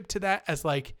relationship to that as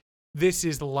like, this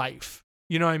is life.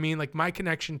 You know what I mean? Like, my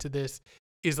connection to this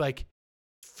is like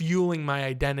fueling my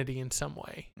identity in some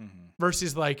way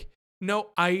versus like, no,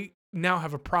 I now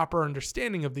have a proper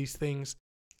understanding of these things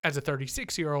as a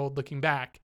 36-year-old looking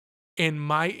back, and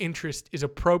my interest is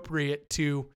appropriate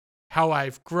to how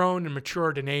I've grown and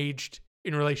matured and aged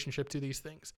in relationship to these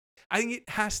things. I think it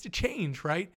has to change,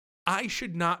 right? I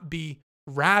should not be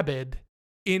rabid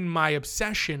in my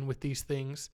obsession with these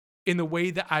things in the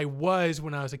way that I was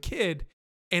when I was a kid,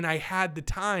 and I had the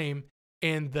time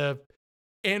and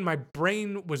my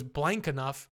brain was blank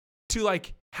enough to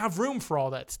like have room for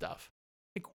all that stuff.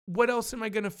 Like, what else am I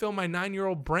going to fill my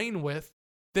 9-year-old brain with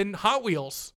than Hot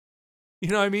Wheels? You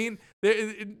know what I mean?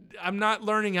 I'm not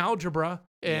learning algebra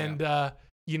and,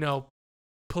 you know,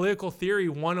 political theory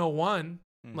 101.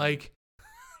 Like,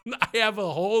 I have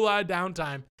a whole lot of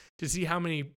downtime to see how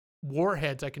many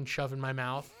warheads I can shove in my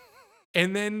mouth.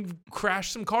 and then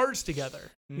crash some cars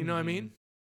together. You know what I mean?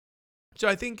 So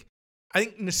I think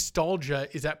nostalgia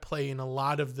is at play in a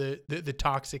lot of the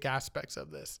toxic aspects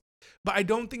of this. But I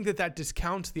don't think that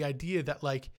discounts the idea that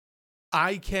like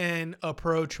I can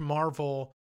approach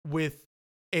Marvel with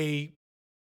a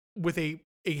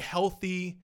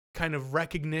healthy kind of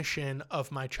recognition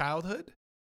of my childhood.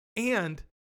 And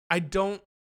I don't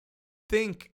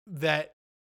think that,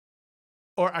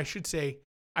 or I should say,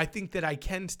 I think that I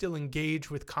can still engage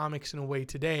with comics in a way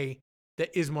today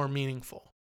that is more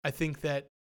meaningful. I think that,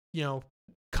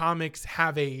 comics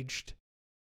have aged,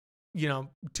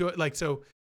 to like, so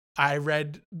I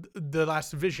read the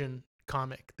last Vision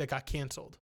comic that got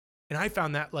canceled, and I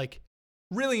found that like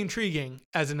really intriguing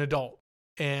as an adult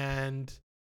and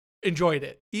enjoyed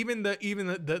it. Even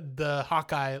the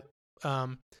Hawkeye,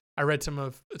 I read some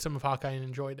of Hawkeye and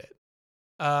enjoyed it.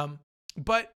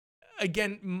 But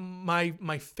again, my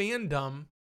fandom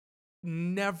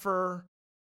never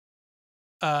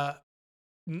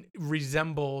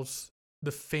resembles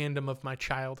the fandom of my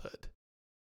childhood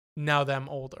now that I'm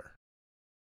older.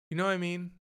 You know what I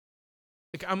mean?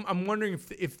 Like I'm wondering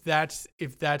if that's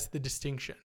the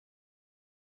distinction.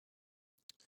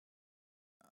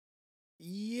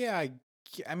 Yeah,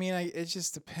 I mean, it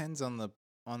just depends on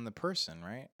the person,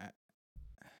 right?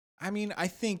 I mean, I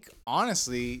think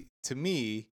honestly, to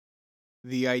me,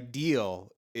 the ideal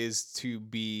is to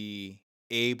be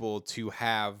able to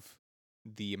have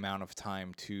the amount of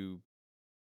time to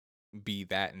be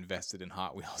that invested in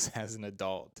Hot Wheels as an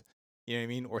adult. You know what I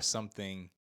mean? Or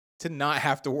something to not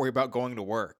have to worry about going to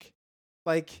work.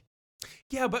 Like,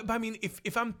 yeah, but I mean,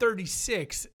 if I'm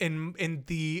 36 and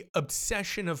the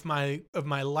obsession of my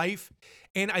life,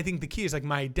 and I think the key is like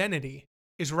my identity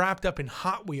is wrapped up in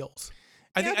Hot Wheels.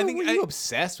 I think were you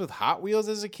obsessed with Hot Wheels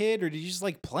as a kid, or did you just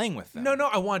like playing with them? No,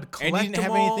 I wanted to collect them. And you didn't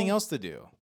have anything else to do.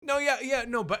 No, yeah,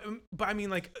 no, but I mean,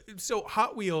 like, so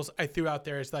Hot Wheels I threw out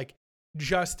there is like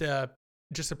just a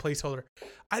placeholder.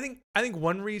 I think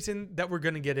one reason that we're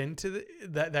gonna get into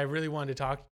that I really wanted to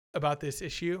talk about this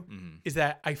issue is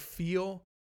that I feel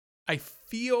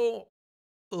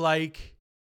like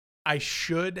I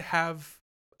should have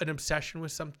an obsession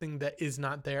with something that is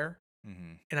not there,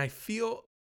 and I feel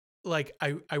like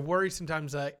I worry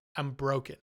sometimes that I'm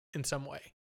broken in some way.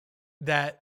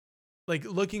 That, like,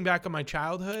 looking back on my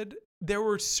childhood, there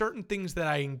were certain things that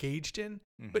I engaged in,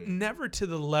 but never to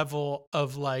the level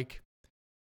of like,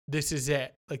 this is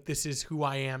it. Like, this is who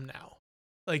I am now.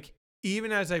 Like,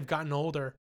 even as I've gotten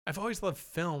older, I've always loved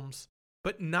films,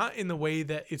 but not in the way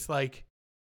that it's like,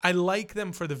 I like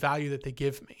them for the value that they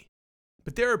give me.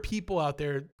 But there are people out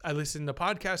there, I listen to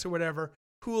podcasts or whatever,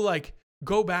 who like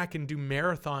go back and do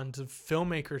marathons of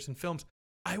filmmakers and films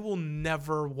I will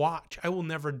never watch. I will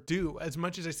never do. As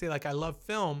much as I say, like, I love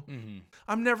film,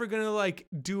 I'm never going to like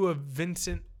do a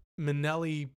Vincent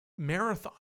Minnelli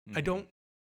marathon. I don't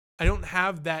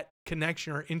have that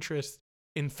connection or interest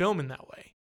in film in that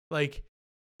way. Like,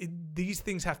 these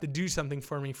things have to do something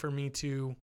for me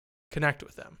to connect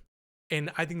with them.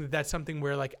 And I think that that's something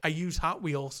where like I use Hot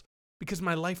Wheels because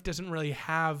my life doesn't really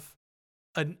have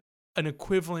an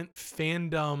equivalent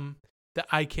fandom that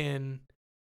I can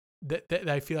that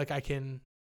I feel like I can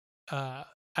I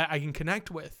can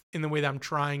connect with in the way that I'm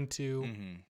trying to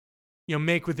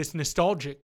make with this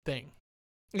nostalgic thing.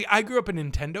 I grew up a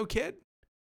Nintendo kid,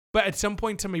 but at some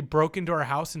point somebody broke into our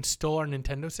house and stole our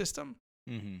Nintendo system,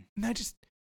 and I just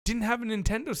didn't have a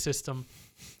Nintendo system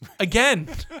again.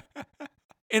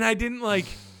 And I didn't like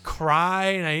cry,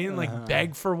 and I didn't like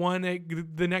beg for one at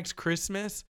the next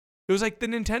Christmas. It was like the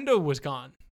Nintendo was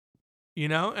gone,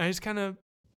 and I just kind of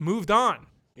moved on.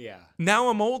 Yeah. Now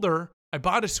I'm older. I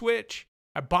bought a Switch.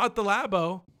 I bought the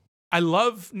Labo. I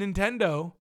love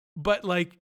Nintendo, but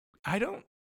like I don't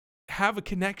have a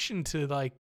connection to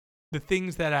like the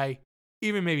things that I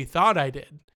even maybe thought I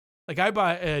did. Like I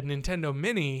bought a Nintendo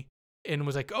Mini and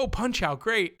was like, "Oh, Punch-Out,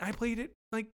 great." I played it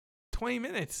like 20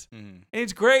 minutes. And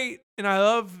it's great and I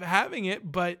love having it,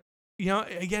 but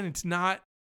again, it's not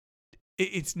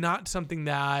something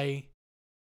that I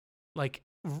like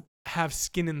have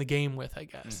skin in the game with, I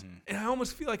guess. And I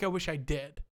almost feel like I wish I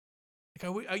did. Like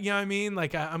you know what I mean?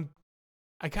 Like I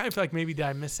kind of feel like maybe did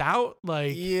I miss out?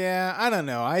 Like, yeah, I don't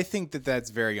know. I think that that's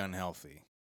very unhealthy.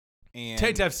 And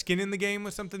to have skin in the game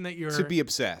with something that you're to be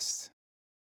obsessed.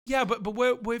 Yeah, but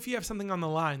what if you have something on the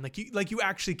line? Like you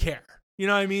actually care. You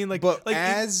know what I mean? Like,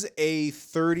 as a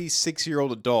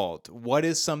 36-year-old adult, what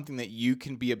is something that you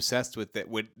can be obsessed with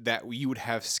that you would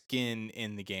have skin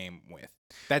in the game with?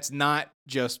 That's not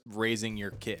just raising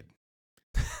your kid.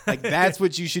 Like that's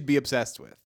what you should be obsessed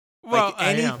with. Well,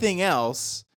 like anything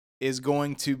else, is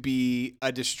going to be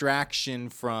a distraction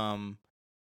from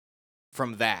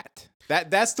that.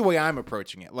 That's the way I'm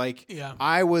approaching it. Like, Yeah.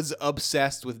 I was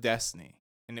obsessed with Destiny,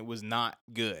 and it was not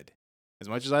good. As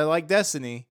much as I like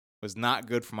Destiny, it was not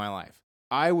good for my life.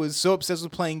 I was so obsessed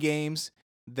with playing games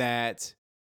that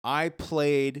I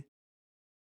played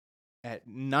at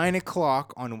 9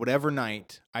 o'clock on whatever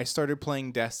night. I started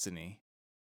playing Destiny.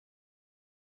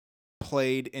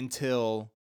 Played until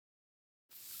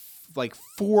like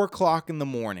 4 o'clock in the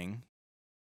morning.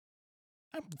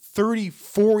 I'm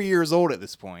 34 years old at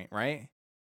this point, right?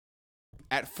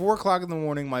 At 4 o'clock in the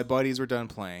morning, my buddies were done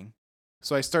playing.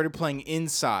 So I started playing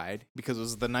Inside because it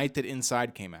was the night that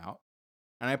Inside came out.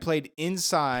 And I played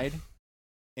Inside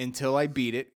until I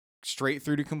beat it, straight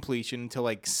through to completion until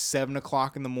like 7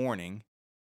 o'clock in the morning.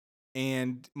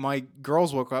 And my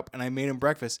girls woke up and I made them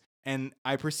breakfast. And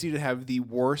I proceeded to have the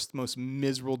worst, most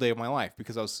miserable day of my life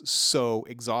because I was so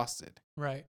exhausted.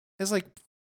 Right. It's like,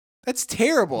 that's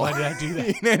terrible. Why did I do that?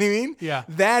 You know what I mean? Yeah.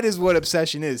 That is what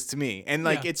obsession is to me. And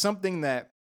like, Yeah. it's something that,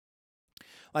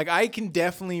 like, I can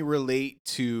definitely relate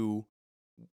to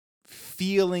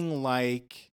feeling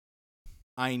like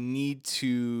I need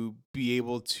to be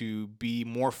able to be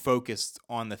more focused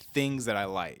on the things that I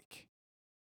like.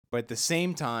 But at the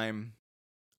same time,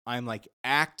 I'm like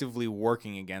actively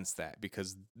working against that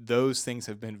because those things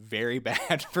have been very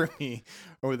bad for me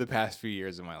over the past few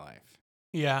years of my life.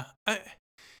 Yeah.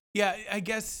 I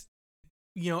guess,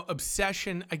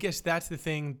 obsession, I guess that's the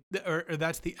thing, or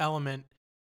that's the element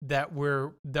that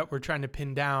we're trying to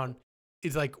pin down,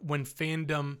 is like when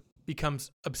fandom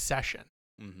becomes obsession,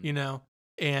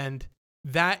 and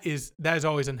that is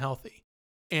always unhealthy.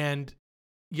 And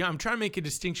I'm trying to make a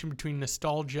distinction between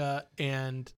nostalgia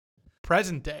and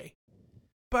present day.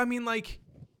 But I mean, like,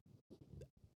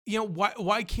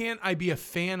 why can't I be a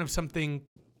fan of something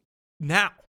now?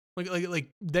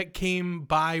 Like that came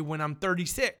by when I'm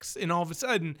 36 and all of a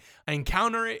sudden I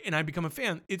encounter it and I become a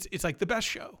fan. It's like the best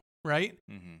show, right?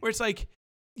 Mm-hmm. Where it's like,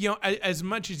 as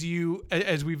much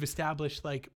as we've established,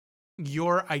 like,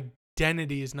 your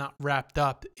identity is not wrapped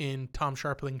up in Tom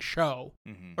Sharpling's show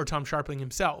or Tom Sharpling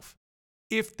himself.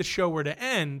 If the show were to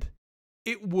end,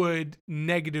 it would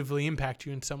negatively impact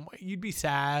you in some way. You'd be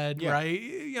sad, right?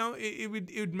 It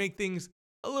would make things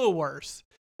a little worse.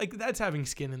 Like, that's having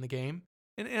skin in the game.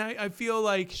 And I feel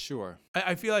like, sure,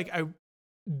 I feel like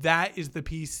that is the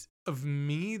piece of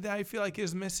me that I feel like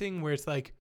is missing, where it's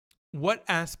like, what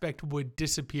aspect would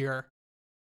disappear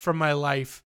from my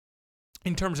life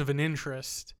in terms of an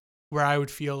interest where I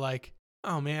would feel like,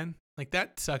 oh man, like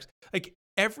that sucks. Like,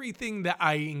 everything that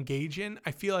I engage in,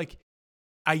 I feel like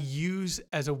I use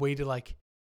as a way to like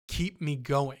keep me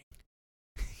going.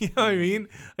 You know what I mean?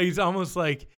 Like, it's almost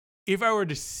like if I were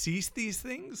to cease these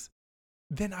things,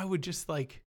 then I would just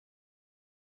like,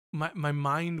 my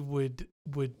mind would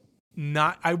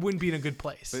not, I wouldn't be in a good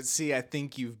place. But see, I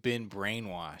think you've been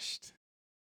brainwashed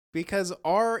because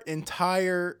our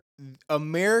entire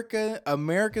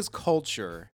America's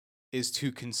culture is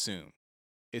to consume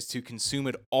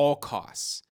at all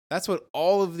costs. That's what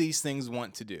all of these things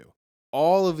want to do.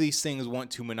 All of these things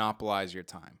want to monopolize your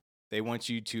time. They want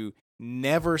you to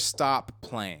never stop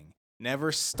playing,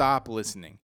 never stop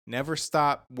listening, never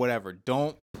stop whatever.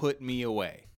 Don't put me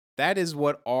away. That is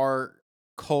what our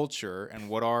culture and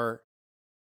what our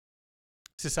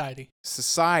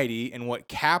society and what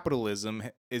capitalism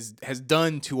has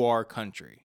done to our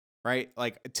country, right?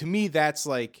 Like, to me, that's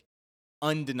like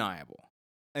undeniable.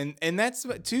 And that's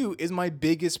too is my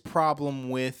biggest problem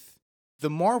with the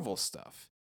Marvel stuff.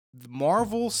 The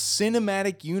Marvel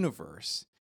Cinematic Universe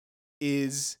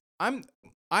is I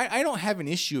don't have an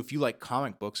issue if you like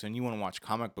comic books and you want to watch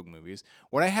comic book movies.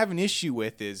 What I have an issue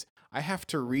with is I have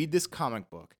to read this comic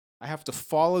book. I have to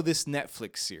follow this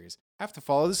Netflix series. I have to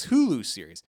follow this Hulu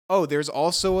series. Oh, there's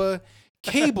also a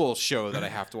cable show that I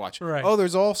have to watch. Right. Oh,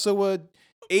 there's also a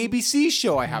ABC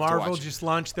show I have to watch. Marvel just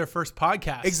launched their first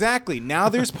podcast. Exactly. Now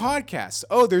there's podcasts.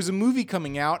 Oh, there's a movie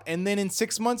coming out, and then in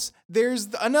 6 months there's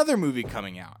another movie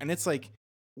coming out, and it's like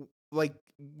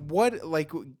what?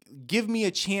 Like, give me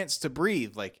a chance to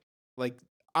breathe. Like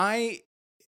I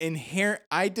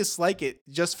dislike it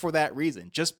just for that reason.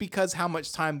 Just because how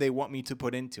much time they want me to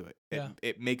put into it,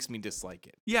 it makes me dislike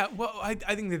it. Yeah. Well, I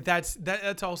think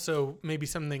that's also maybe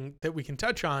something that we can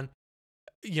touch on.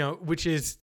 Which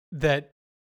is that.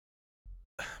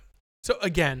 So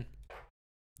again,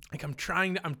 like I'm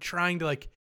trying to like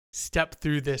step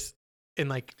through this and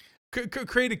like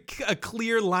create a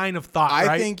clear line of thought.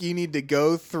 I think you need to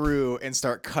go through and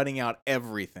start cutting out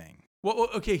everything. Well,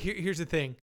 okay. Here's the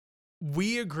thing.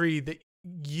 We agree that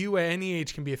you at any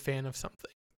age can be a fan of something.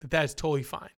 That is totally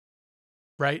fine,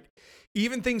 right?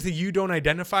 Even things that you don't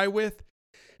identify with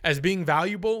as being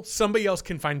valuable, somebody else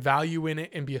can find value in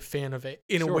it and be a fan of it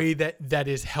in a way that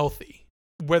is healthy.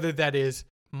 Whether that is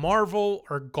Marvel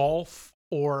or golf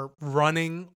or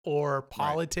running or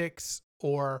politics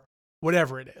or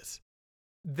whatever it is.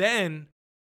 Then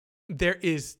there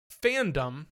is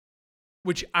fandom,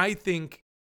 which I think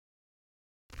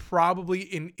probably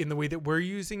in the way that we're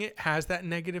using it has that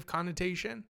negative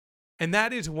connotation. And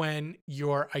that is when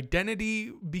your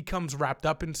identity becomes wrapped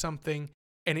up in something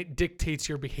and it dictates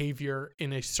your behavior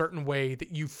in a certain way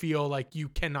that you feel like you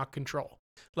cannot control.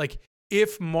 Like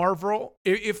if Marvel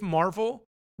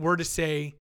were to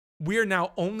say, we're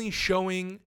now only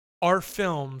showing our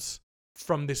films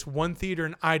from this one theater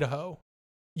in Idaho,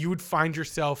 you would find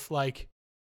yourself like,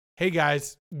 hey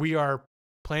guys, we are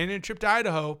planning a trip to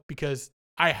Idaho because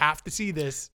I have to see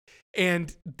this.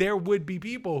 And there would be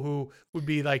people who would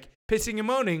be like pissing and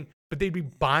moaning, but they'd be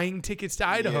buying tickets to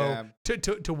Idaho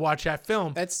to watch that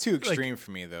film. That's too extreme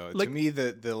for me, though. To me,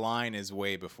 the line is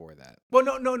way before that.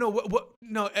 Well,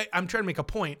 no. I'm trying to make a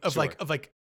point of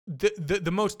like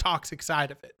the most toxic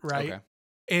side of it, right?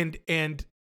 Okay. And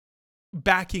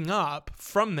backing up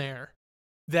from there,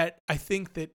 that I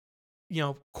think that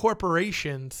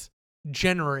corporations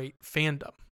generate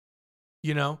fandom.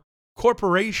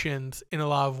 Corporations in a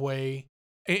lot of ways,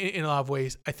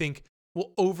 I think,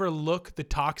 will overlook the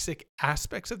toxic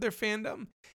aspects of their fandom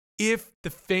if the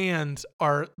fans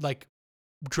are like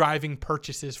driving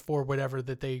purchases for whatever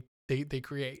that they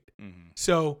create. Mm-hmm.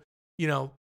 So,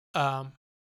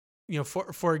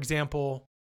 for example,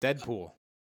 Deadpool.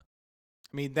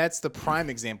 I mean, that's the prime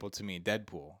example to me.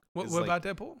 Deadpool. What about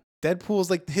Deadpool? Deadpool's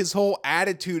like his whole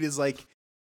attitude is like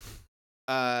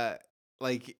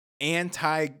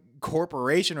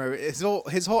anti-corporation, or his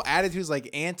whole attitude is like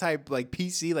anti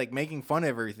PC, like making fun of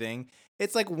everything.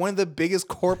 It's like one of the biggest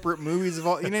corporate movies of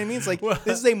all. You know what I mean? It's like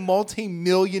this is a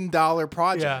multi-million-dollar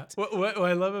project. Yeah. What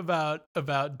I love about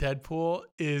Deadpool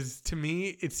is, to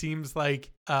me, it seems like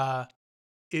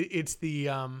it's the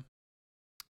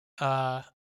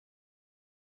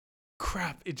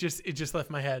crap. It just left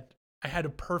my head. I had a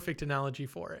perfect analogy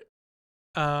for it.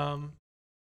 Dang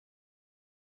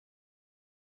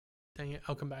it,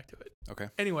 I'll come back to it. Okay.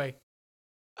 Anyway,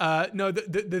 no,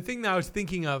 the thing that I was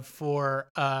thinking of for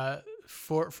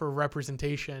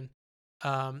representation,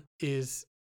 is,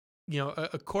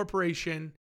 a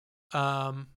corporation,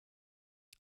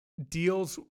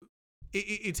 deals.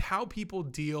 It's how people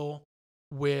deal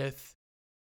with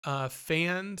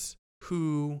fans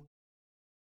who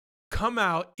come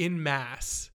out in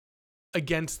mass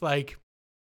against like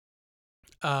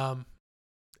a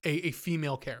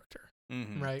female character,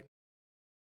 mm-hmm. right?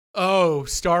 Oh,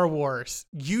 Star Wars,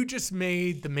 you just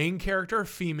made the main character a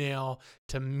female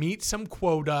to meet some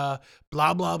quota,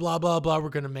 blah, blah, blah, blah, blah. We're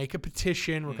going to make a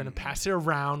petition. We're going to pass it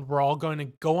around. We're all going to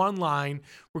go online.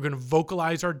 We're going to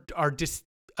vocalize our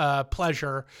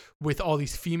displeasure with all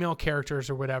these female characters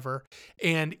or whatever.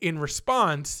 And in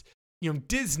response,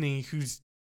 Disney, who's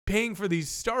paying for these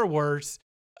Star Wars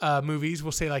movies,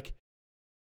 will say like,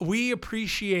 we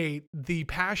appreciate the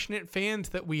passionate fans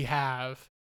that we have.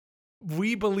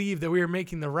 We believe that we are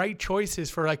making the right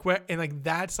choices for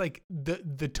that's like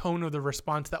the tone of the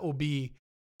response that will be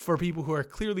for people who are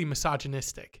clearly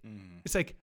misogynistic. Mm. It's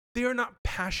like, they are not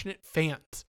passionate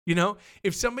fans.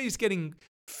 If somebody's getting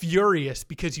furious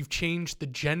because you've changed the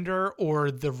gender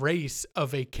or the race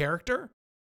of a character,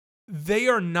 they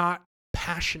are not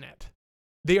passionate.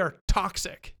 They are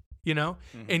toxic,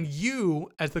 mm-hmm. and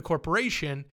you as the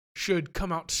corporation should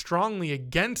come out strongly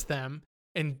against them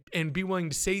and be willing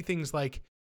to say things like,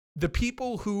 the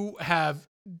people who have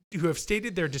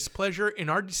stated their displeasure in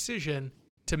our decision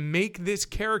to make this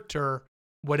character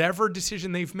whatever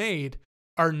decision they've made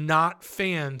are not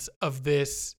fans of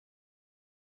this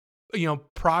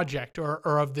project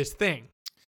or of this thing.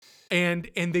 And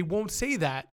they won't say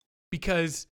that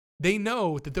because they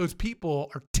know that those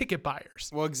people are ticket buyers.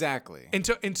 Well, exactly. And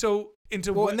so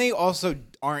and they also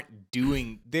aren't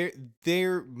doing,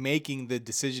 they're making the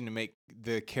decision to make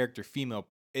the character female.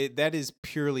 That is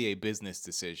purely a business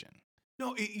decision.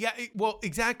 No, well,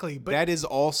 exactly. But that is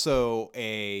also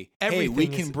hey, we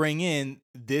can bring in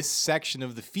this section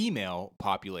of the female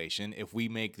population if we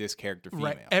make this character female.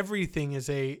 Right. Everything is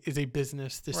a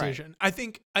business decision. Right. I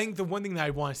think the one thing that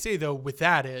I want to say though with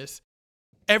that is,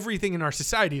 everything in our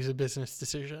society is a business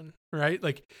decision, right?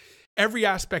 Like every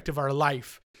aspect of our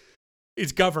life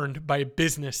is governed by a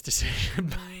business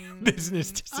decision.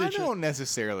 I don't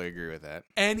necessarily agree with that.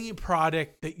 Any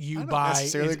product that you buy, I don't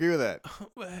necessarily agree with that.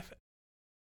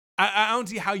 I don't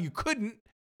see how you couldn't.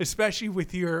 especially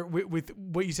with with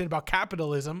what you said about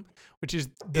capitalism, which is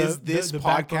this the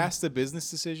backbone. podcast a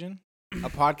business decision? A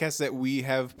podcast that we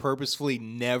have purposefully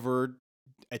never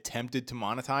attempted to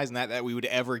monetize, and that we would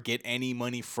ever get any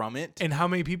money from it? And how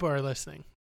many people are listening?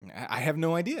 I have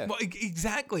no idea. Well,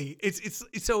 exactly. It's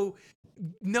so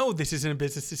no, this isn't a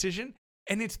business decision,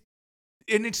 and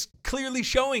it's clearly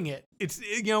showing it. It's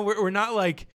we're not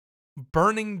like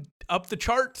burning up the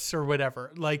charts or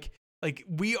whatever. Like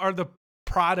we are the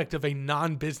product of a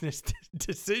non-business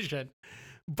decision,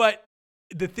 but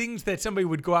the things that somebody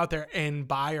would go out there and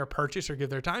buy or purchase or give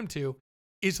their time to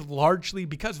is largely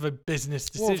because of a business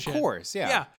decision. Well, of course, yeah.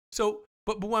 Yeah. So,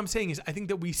 but what I'm saying is, I think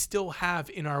that we still have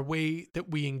in our way that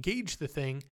we engage the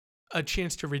thing a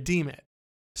chance to redeem it.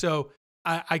 So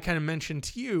I kind of mentioned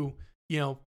to you,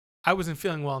 I wasn't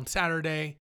feeling well on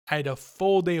Saturday. I had a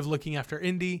full day of looking after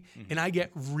Indy, and I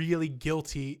get really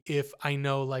guilty if I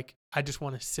know, like, I just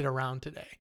want to sit around today.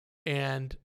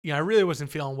 And, I really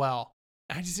wasn't feeling well.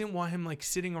 I just didn't want him, like,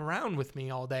 sitting around with me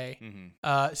all day.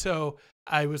 So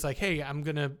I was like, hey, I'm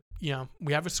going to,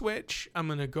 we have a Switch. I'm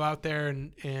going to go out there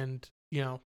and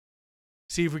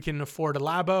see if we can afford a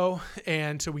Labo.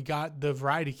 And so we got the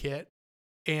variety kit,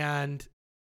 and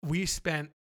we spent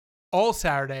all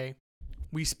Saturday.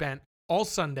 We spent all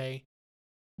Sunday.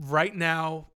 Right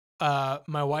now,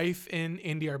 my wife and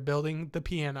Indy are building the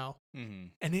piano,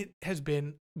 and it has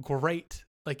been great.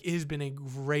 Like, it has been a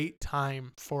great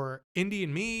time for Indy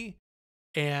and me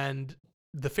and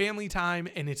the family time,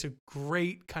 and it's a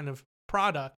great kind of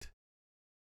product.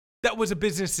 That was a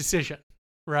business decision,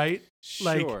 right?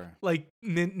 Sure. Like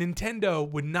Nintendo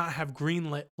would not have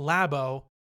greenlit Labo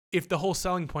if the whole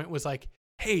selling point was like,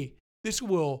 hey, this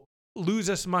will lose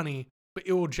us money, but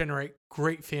it will generate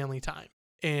great family time.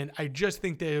 And I just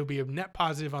think that it'll be a net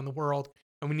positive on the world,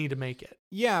 and we need to make it.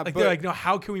 Yeah, they're like, no,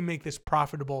 how can we make this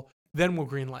profitable? Then we'll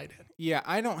greenlight it. Yeah,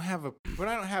 I don't have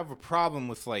a problem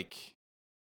with, like,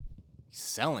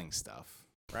 selling stuff,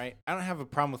 right? I don't have a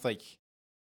problem with, like,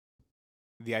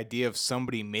 the idea of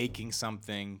somebody making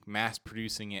something, mass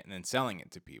producing it, and then selling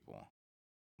it to people.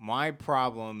 My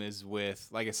problem is with,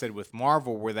 like I said, with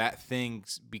Marvel, where that thing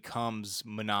becomes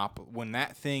monopoly. When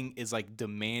that thing is, like,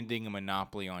 demanding a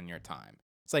monopoly on your time.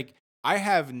 It's like, I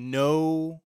have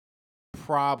no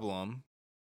problem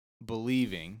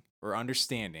believing or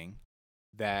understanding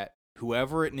that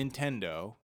whoever at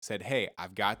Nintendo said, hey,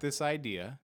 I've got this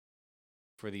idea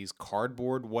for these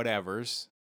cardboard whatevers,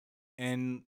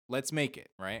 and let's make it,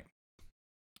 right?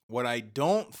 What I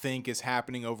don't think is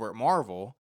happening over at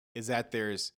Marvel is that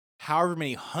there's however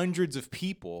many hundreds of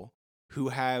people who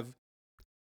have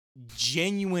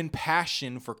genuine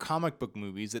passion for comic book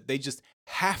movies that they just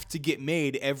have to get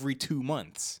made every 2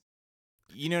 months.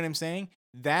 You know what I'm saying?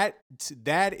 That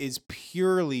is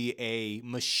purely a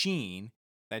machine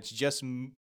that's just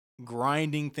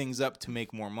grinding things up to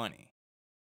make more money.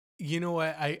 You know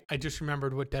what? I just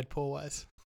remembered what Deadpool was.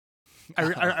 I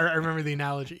remember the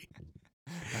analogy.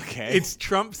 Okay. It's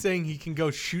Trump saying he can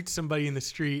go shoot somebody in the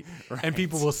street and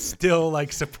people will still,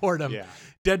 like, support him. Yeah.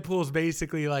 Deadpool's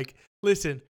basically like,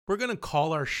 listen, we're going to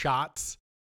call our shots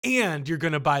and you're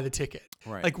going to buy the ticket.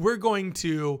 Right. Like, we're going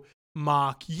to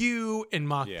mock you and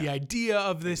mock the idea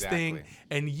of this thing,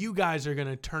 and you guys are going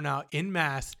to turn out en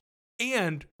masse,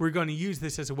 and we're going to use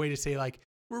this as a way to say, like,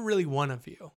 we're really one of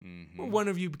you. We're one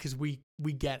of you because we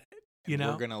get it. You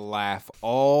know, we're going to laugh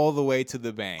all the way to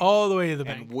the bank. All the way to the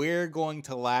bank. And we're going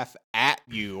to laugh at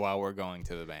you while we're going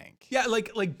to the bank. Yeah,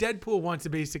 like Deadpool wants to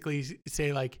basically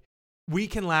say, like, we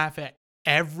can laugh at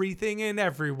everything and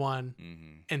everyone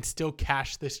and still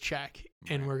cash this check,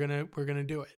 and we're gonna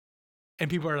do it. And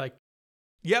people are like,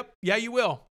 yep, yeah, you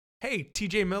will. Hey,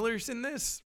 TJ Miller's in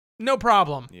this? No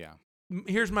problem. Yeah.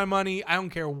 Here's my money. I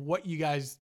don't care what you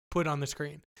guys put on the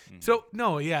screen. So,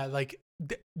 no, yeah, like,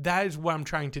 that is what I'm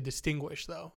trying to distinguish,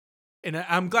 though. And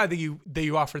I'm glad that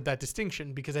you offered that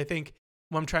distinction, because I think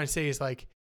what I'm trying to say is, like,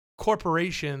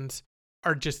 corporations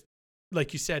are just,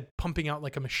 like you said, pumping out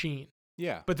like a machine.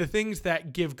 Yeah. But the things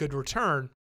that give good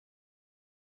return,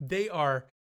 they are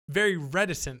very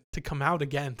reticent to come out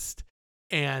against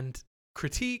and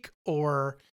critique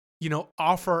or,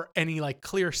 offer any, like,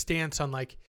 clear stance on,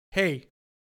 like, hey,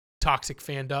 toxic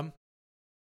fandom,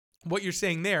 what you're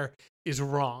saying there is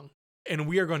wrong. And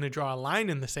we are going to draw a line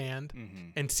in the sand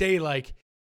and say, like,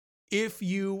 if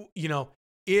you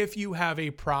have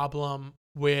a problem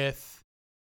with,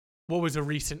 what was a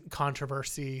recent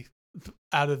controversy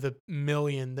out of the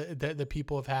million that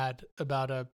people have had about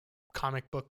a comic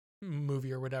book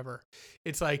movie or whatever,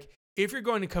 it's like, if you're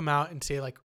going to come out and say,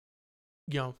 like,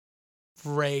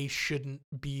 Rey shouldn't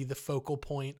be the focal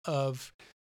point of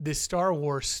this Star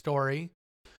Wars story,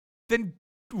 then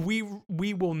we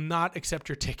will not accept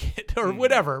your ticket or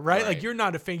whatever, right? Like, Right. you're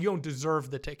not a fan. You don't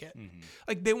deserve the ticket.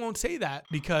 Like, they won't say that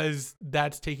because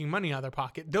that's taking money out of their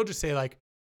pocket. They'll just say, like,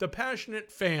 the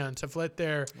passionate fans have let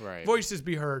their Right. voices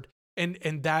be heard.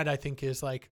 And that, I think, is,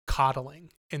 like,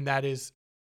 coddling. And that is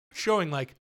showing,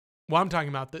 like, well, I'm talking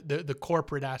about the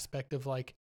corporate aspect of,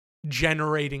 like,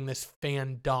 generating this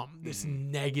fandom, this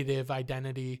negative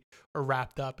identity or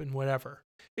wrapped up in whatever.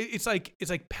 It's like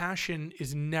passion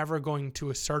is never going to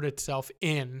assert itself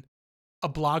in a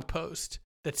blog post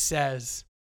that says,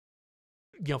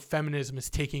 feminism is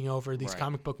taking over these Right.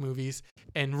 comic book movies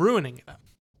and ruining them.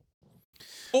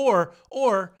 Or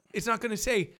it's not going to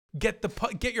say get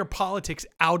your politics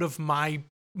out of my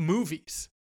movies.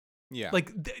 Yeah.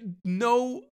 Like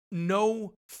no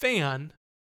fan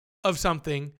of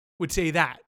something would say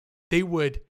that. They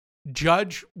would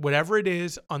judge whatever it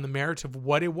is on the merits of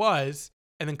what it was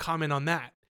and then comment on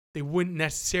that. They wouldn't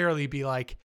necessarily be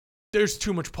like, there's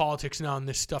too much politics now in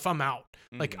this stuff, I'm out.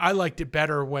 Like, I liked it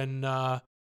better when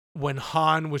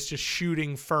Han was just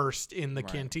shooting first in the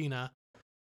Right. cantina.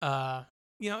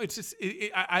 It's just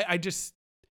I just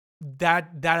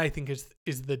that I think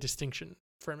is the distinction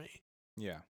for me.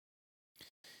 Yeah.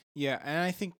 Yeah, and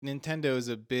I think Nintendo is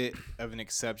a bit of an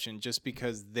exception just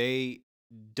because they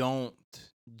don't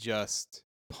just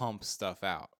pump stuff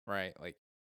out, right? Like,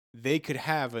 they could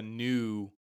have a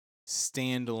new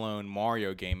standalone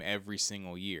Mario game every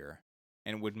single year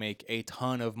and would make a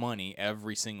ton of money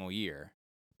every single year,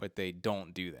 but they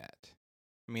don't do that.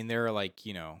 I mean, there are, like,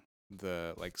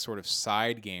 the, like, sort of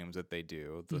side games that they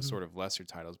do, the sort of lesser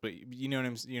titles, but you know what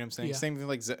I'm saying? Yeah. Same thing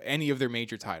like any of their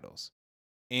major titles.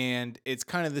 And it's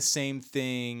kind of the same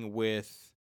thing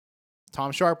with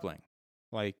Tom Sharpling.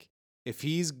 Like, if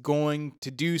he's going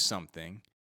to do something,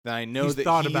 then I know He's that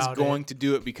thought he's about going it. to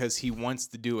do it because he wants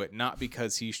to do it, not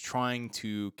because he's trying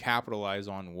to capitalize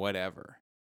on whatever.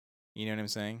 You know what I'm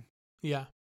saying? Yeah.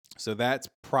 So that's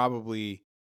probably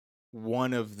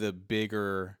one of the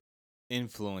bigger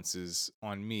influences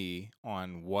on me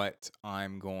on what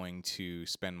I'm going to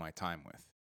spend my time with.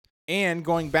 And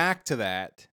going back to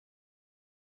that,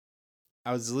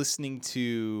 I was listening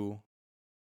to,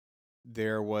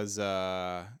 there was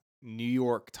a New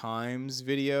York Times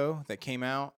video that came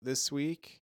out this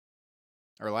week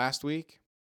or last week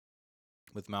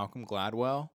with Malcolm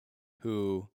Gladwell,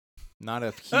 who not a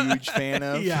huge fan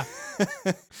of. Yeah.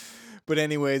 But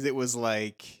anyways, it was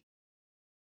like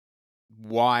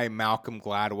why Malcolm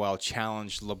Gladwell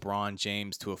challenged LeBron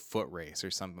James to a foot race or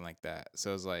something like that.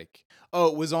 So it was like,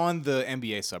 it was on the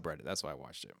NBA subreddit. That's why I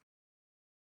watched it.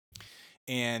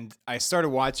 And I started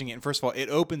watching it, and first of all, it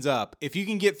opens up. If you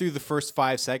can get through the first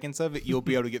 5 seconds of it, you'll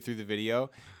be able to get through the video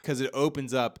because it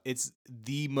opens up. It's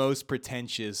the most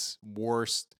pretentious,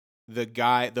 worst.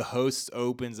 The host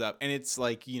opens up, and it's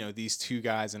like, these two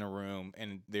guys in a room,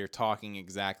 and they're talking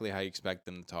exactly how you expect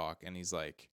them to talk. And he's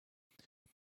like,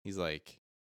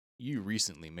 you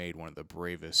recently made one of the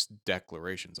bravest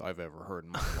declarations I've ever heard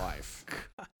in my life.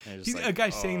 He's a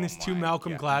guy saying this to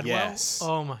Malcolm Gladwell. Yes.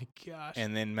 Oh my gosh.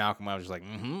 And then Malcolm was just like,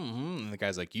 And the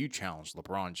guy's like, you challenged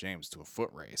LeBron James to a foot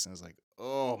race. And I was like,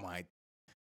 oh my.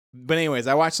 But anyways,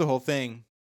 I watched the whole thing.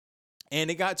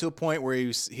 And it got to a point where he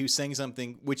was saying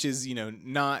something which is,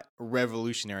 not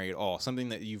revolutionary at all. Something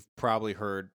that you've probably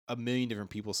heard a million different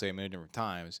people say a million different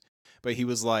times. But he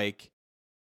was like,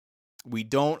 we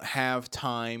don't have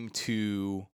time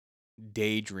to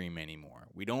daydream anymore.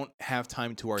 We don't have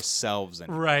time to ourselves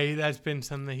anymore. Right. That's been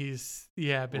something he's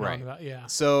been Right. on about. Yeah.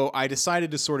 So I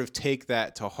decided to sort of take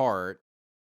that to heart.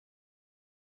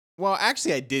 Well,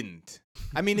 actually I didn't.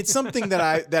 I mean, it's something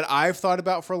that I've thought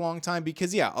about for a long time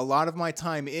because a lot of my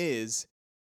time is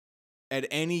at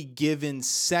any given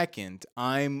second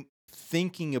I'm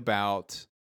thinking about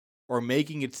or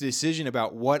making a decision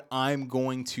about what I'm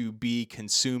going to be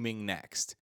consuming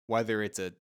next, whether it's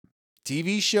a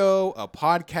TV show, a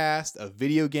podcast, a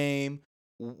video game.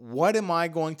 What am I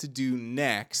going to do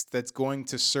next that's going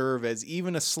to serve as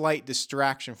even a slight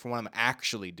distraction from what I'm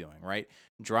actually doing, right?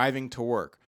 Driving to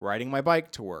work, riding my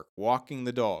bike to work, walking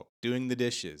the dog, doing the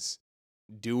dishes,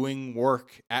 doing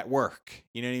work at work.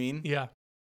 You know what I mean? Yeah.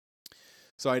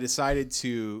 So I decided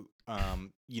to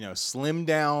slim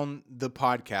down the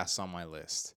podcasts on my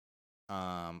list.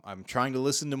 I'm trying to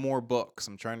listen to more books.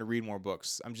 I'm trying to read more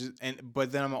books.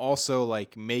 But then I'm also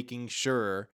like making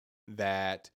sure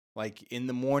that like in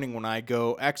the morning when I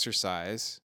go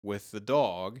exercise with the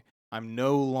dog, I'm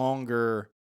no longer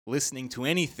listening to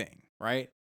anything, right?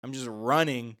 I'm just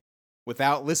running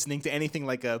without listening to anything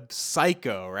like a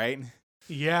psycho, right?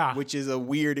 Yeah. Which is a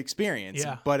weird experience.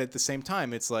 Yeah. But at the same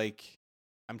time, it's like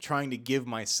I'm trying to give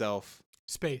myself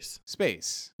Space.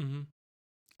 Mm-hmm.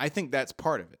 I think that's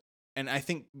part of it. And I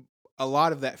think a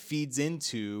lot of that feeds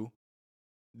into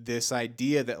this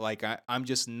idea that like I'm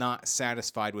just not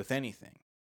satisfied with anything.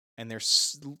 And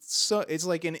there's so it's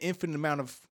like an infinite amount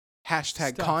of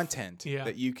hashtag Stuff. content Yeah.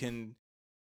 that you can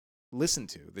listen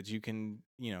to, that you can,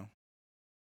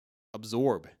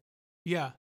 absorb.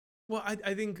 Yeah. Well,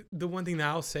 I think the one thing that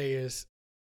I'll say is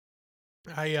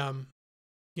I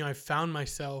found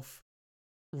myself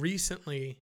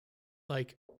recently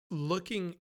like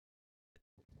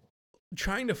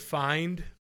trying to find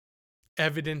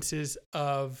evidences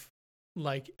of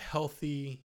like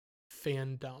healthy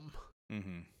fandom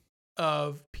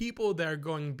of people that are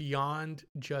going beyond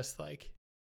just like,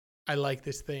 I like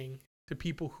this thing, to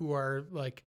people who are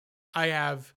like, I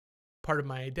have part of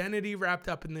my identity wrapped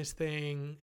up in this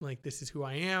thing. Like, this is who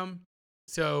I am.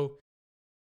 So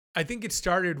I think it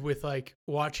started with like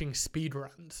watching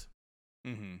speedruns.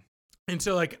 And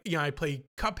so like, I play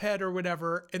Cuphead or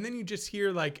whatever. And then you just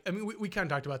hear like, I mean, we kind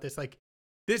of talked about this, like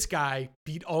this guy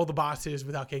beat all the bosses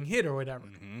without getting hit or whatever.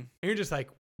 And you're just like,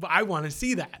 well, I want to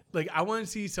see that. Like, I want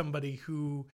to see somebody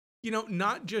who,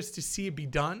 not just to see it be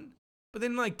done, but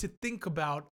then like to think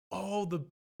about all the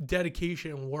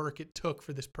dedication and work it took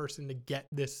for this person to get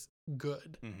this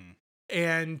good.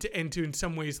 And to in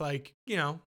some ways like,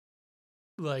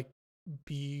 like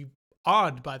be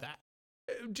awed by that.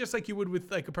 Just like you would with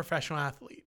like a professional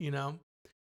athlete,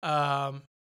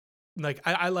 like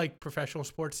I like professional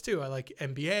sports too. I like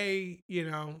NBA,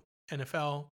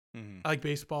 NFL. I like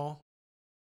baseball.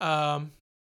 But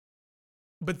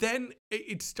then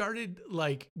it started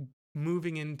like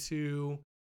moving into,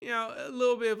 a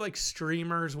little bit of like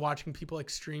streamers, watching people like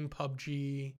stream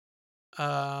PUBG.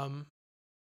 And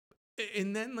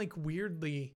then like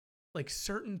weirdly, like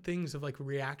certain things of like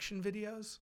reaction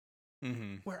videos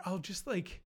where I'll just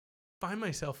like find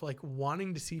myself like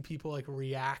wanting to see people like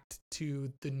react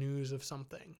to the news of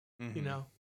something, and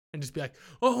just be like,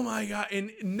 oh my God.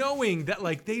 And knowing that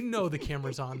like they know the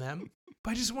camera's on them,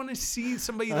 but I just want to see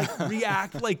somebody like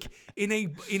react like in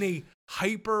a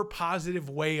hyper positive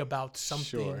way about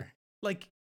something like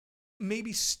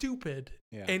maybe stupid.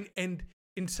 Yeah. And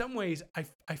in some ways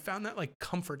I found that like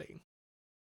comforting.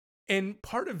 And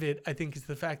part of it, I think, is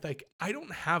the fact like I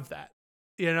don't have that,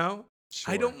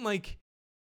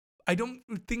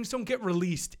 things don't get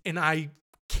released and I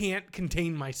can't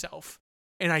contain myself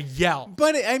and I yell.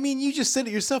 But I mean, you just said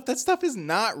it yourself. That stuff is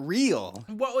not real.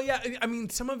 Well, yeah, I mean,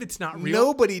 some of it's not real.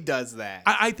 Nobody does that.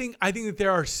 I think that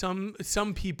there are some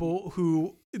people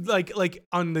who like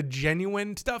on the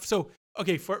genuine stuff. So,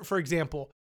 okay, for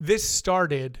example, this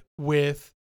started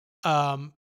with the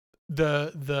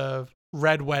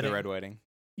Red Wedding. The Red Wedding.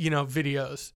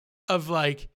 Videos of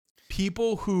like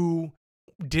people who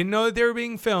didn't know that they were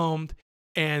being filmed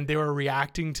and they were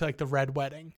reacting to like the Red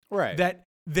Wedding. Right. That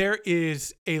there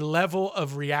is a level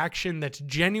of reaction that's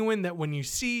genuine that when you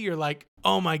see, you're like,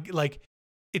 oh my, like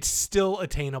it's still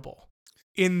attainable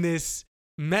in this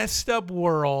messed up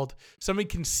world. Somebody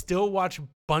can still watch a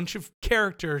bunch of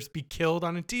characters be killed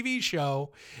on a TV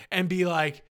show and be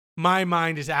like, my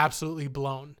mind is absolutely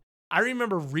blown. I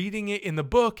remember reading it in the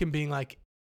book and being like,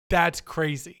 that's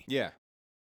crazy. Yeah.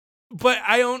 But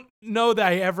I don't know that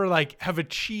I ever like have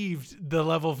achieved the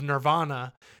level of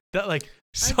nirvana that like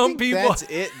some people. That's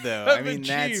it though. I mean,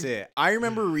 that's it. I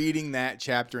remember reading that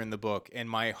chapter in the book and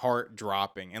my heart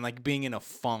dropping and like being in a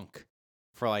funk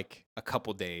for like a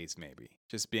couple days, maybe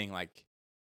just being like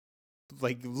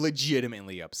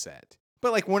legitimately upset.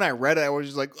 But like when I read it, I was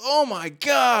just like, oh my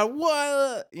God,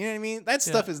 what? You know what I mean? That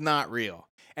stuff is not real.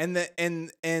 And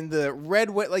the Red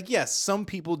Wedding, like, yes, some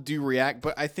people do react,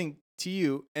 but I think to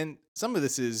you, and some of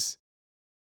this is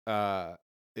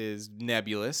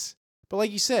nebulous, but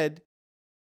like you said,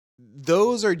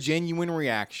 those are genuine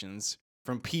reactions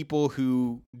from people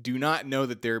who do not know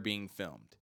that they're being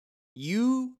filmed.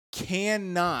 You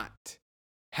cannot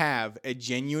have a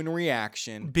genuine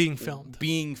reaction being filmed.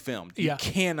 You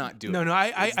cannot do it. No,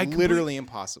 I literally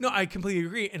impossible. No, I completely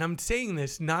agree. And I'm saying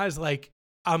this not as like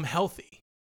I'm healthy.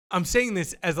 I'm saying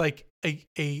this as like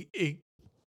an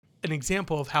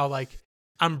example of how like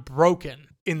I'm broken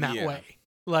in that way.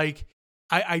 Like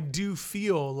I do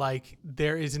feel like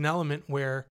there is an element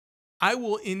where I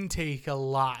will intake a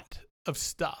lot of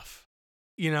stuff,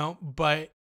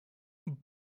 but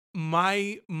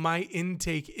my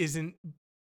intake isn't,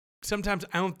 sometimes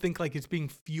I don't think like it's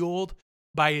being fueled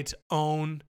by its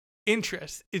own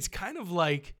interest. It's kind of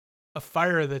like a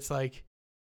fire that's like,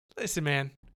 listen,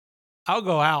 man, I'll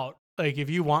go out. Like, if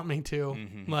you want me to,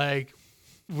 like,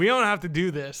 we don't have to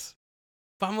do this.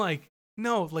 But I'm like,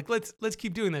 no, like, let's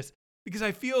keep doing this. Because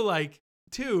I feel like,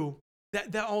 too,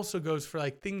 that also goes for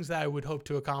like things that I would hope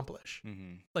to accomplish,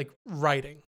 Mm-hmm. like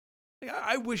writing. Like,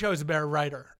 I wish I was a better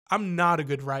writer. I'm not a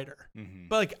good writer, Mm-hmm.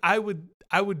 but like I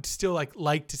would still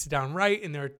like to sit down and write.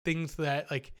 And there are things that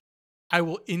like I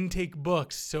will intake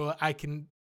books so I can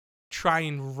try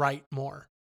and write more,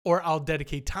 or I'll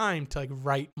dedicate time to like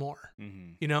write more,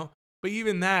 Mm-hmm. you know? But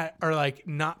even that are like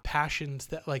not passions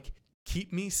that like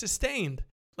keep me sustained.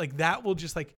 Like that will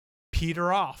just like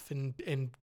peter off and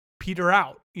peter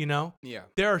out, you know? Yeah.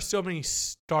 There are so many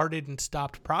started and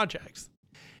stopped projects.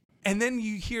 And then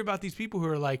you hear about these people who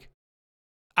are like,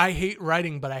 I hate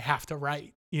writing, but I have to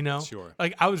write, you know? Sure.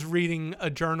 Like I was reading a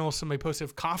journal somebody posted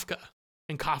of Kafka,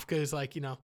 and Kafka is like, you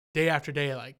know, day after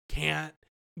day, like can't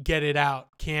get it out,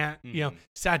 can't, you know, Mhm.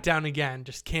 sat down again,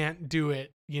 just can't do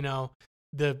it, you know,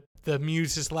 the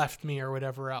muse has left me or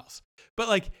whatever else. But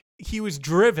like he was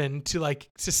driven to like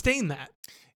sustain that.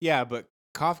 Yeah, but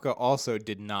Kafka also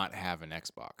did not have an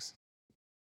Xbox.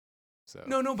 So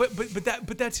No, but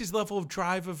that's his level of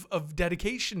drive of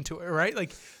dedication to it, right?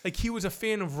 Like he was a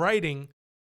fan of writing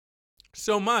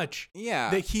so much yeah,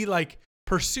 that he like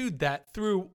pursued that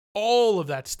through all of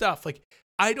that stuff. Like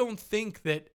I don't think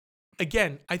that,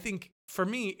 again, I think for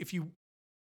me,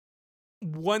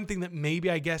 one thing that maybe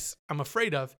I guess I'm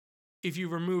afraid of, if you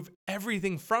remove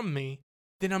everything from me,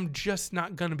 then I'm just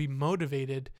not going to be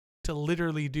motivated to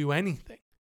literally do anything.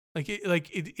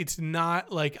 It's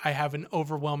not like I have an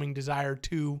overwhelming desire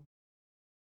to,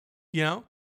 you know,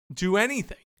 do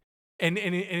anything. And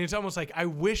it's almost like I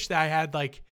wish that I had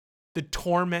like the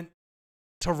torment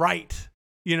to write,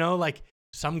 you know, like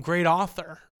some great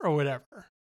author or whatever.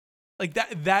 Like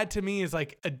that to me is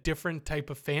like a different type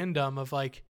of fandom of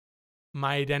like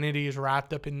my identity is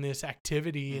wrapped up in this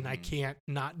activity and I Mhm. can't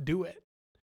not do it.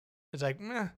 It's like,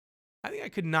 I think I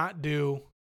could not do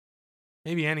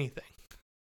maybe anything.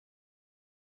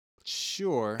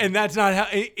 sure. And that's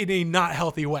not in a not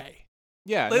healthy way.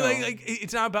 yeah, Like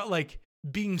it's not about like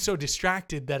being so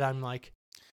distracted that I'm like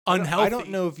unhealthy. I don't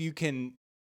know if you can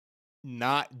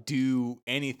not do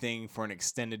anything for an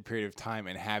extended period of time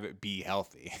and have it be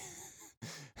healthy.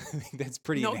 I think that's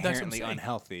pretty No, that's what I'm inherently saying.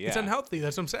 unhealthy. Yeah. It's unhealthy.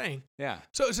 That's what I'm saying. Yeah.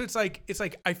 So it's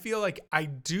like I feel like I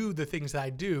do the things that I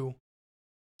do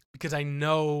because I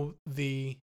know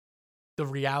the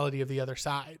reality of the other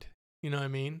side. You know what I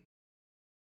mean?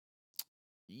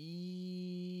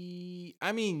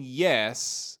 I mean,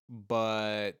 yes,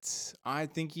 but I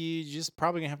think you just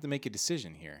probably gonna have to make a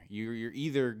decision here. You're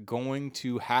either going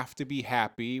to have to be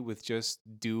happy with just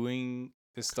doing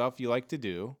the stuff you like to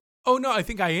do. Oh no, I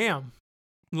think I am.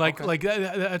 Okay.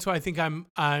 That's why I think I'm.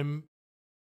 I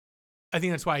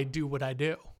think that's why I do what I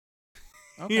do.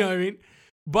 Okay. You know what I mean?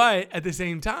 But at the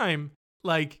same time,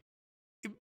 like,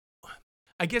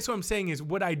 I guess what I'm saying is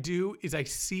what I do is I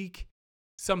seek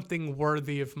something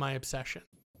worthy of my obsession.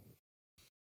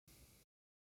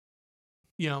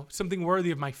 You know, something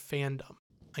worthy of my fandom,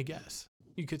 I guess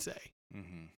you could say.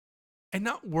 Mm-hmm. And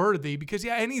not worthy because,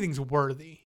 yeah, anything's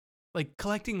worthy. Like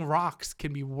collecting rocks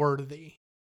can be worthy,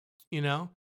 you know?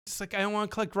 It's like, I don't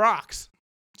want to collect rocks.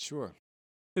 Sure.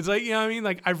 It's like, you know what I mean?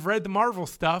 Like, I've read the Marvel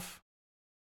stuff.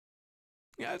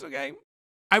 Yeah, it's okay.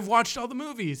 I've watched all the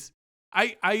movies.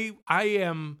 I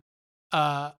am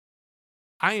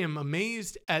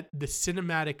amazed at the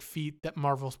cinematic feat that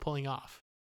Marvel's pulling off.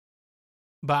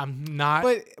 But I'm not.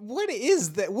 But what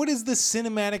is that? What is the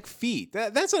cinematic feat?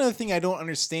 That's another thing I don't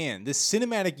understand. The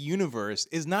cinematic universe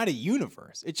is not a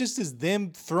universe. It just is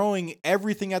them throwing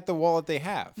everything at the wall that they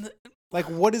have. Like,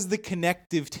 what is the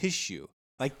connective tissue?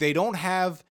 Like, they don't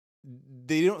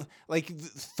like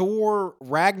Thor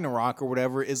Ragnarok or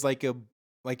whatever is like a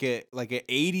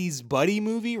 80s buddy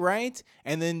movie, right?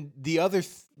 And then the other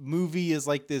movie is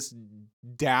like this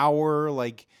dour,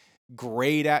 like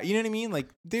grayed out. You know what I mean? Like,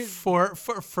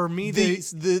 for me,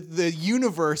 the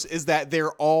universe is that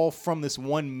they're all from this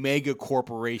one mega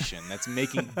corporation that's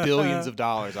making billions of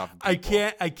dollars off of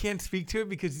people. I can't speak to it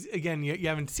because again, you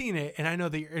haven't seen it, and I know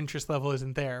that your interest level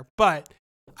isn't there. But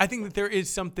I think that there is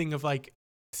something of like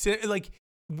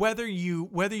whether you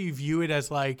view it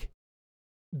as like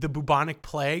the bubonic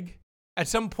plague. At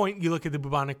some point, you look at the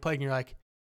bubonic plague and you're like,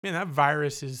 man, that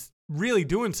virus is really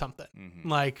doing something. Mhm.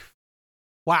 Like,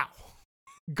 wow,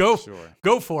 go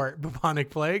for it, bubonic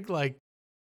plague. Like,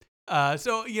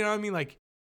 so you know what I mean? Like,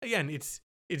 again, it's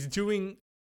doing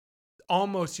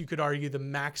almost, you could argue, the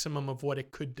maximum of what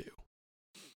it could do.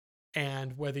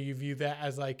 And whether you view that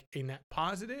as like a net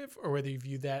positive or whether you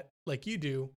view that like you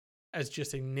do as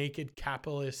just a naked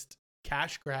capitalist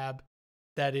cash grab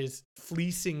that is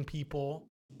fleecing people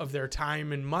of their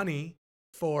time and money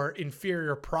for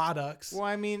inferior products. Well,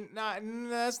 I mean,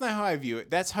 that's not how I view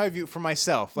it. That's how I view it for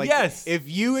myself. Like, Yes. if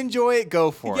you enjoy it,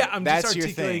 go for it. I'm that's just your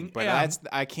articulating. thing. But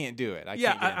I can't do it.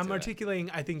 I'm articulating.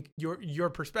 I think your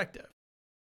perspective.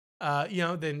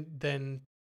 Then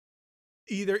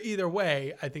either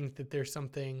way, I think that there's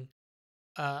something.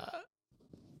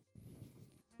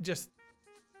 Just.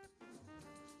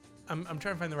 I'm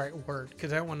trying to find the right word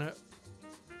because I don't want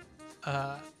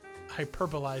to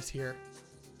hyperbolize here.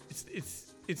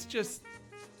 It's just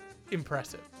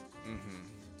impressive. Mm-hmm.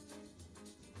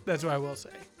 That's what I will say.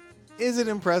 Is it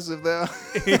impressive though?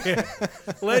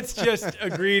 Let's just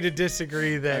agree to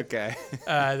disagree that okay.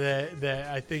 that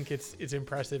I think it's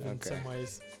impressive in some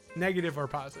ways, negative or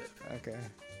positive. Okay.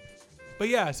 But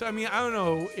yeah, so I mean, I don't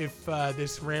know if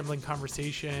this rambling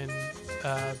conversation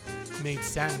made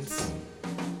sense.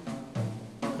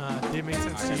 Did it make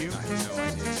sense to you? I have no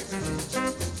idea.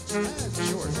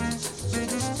 Sure.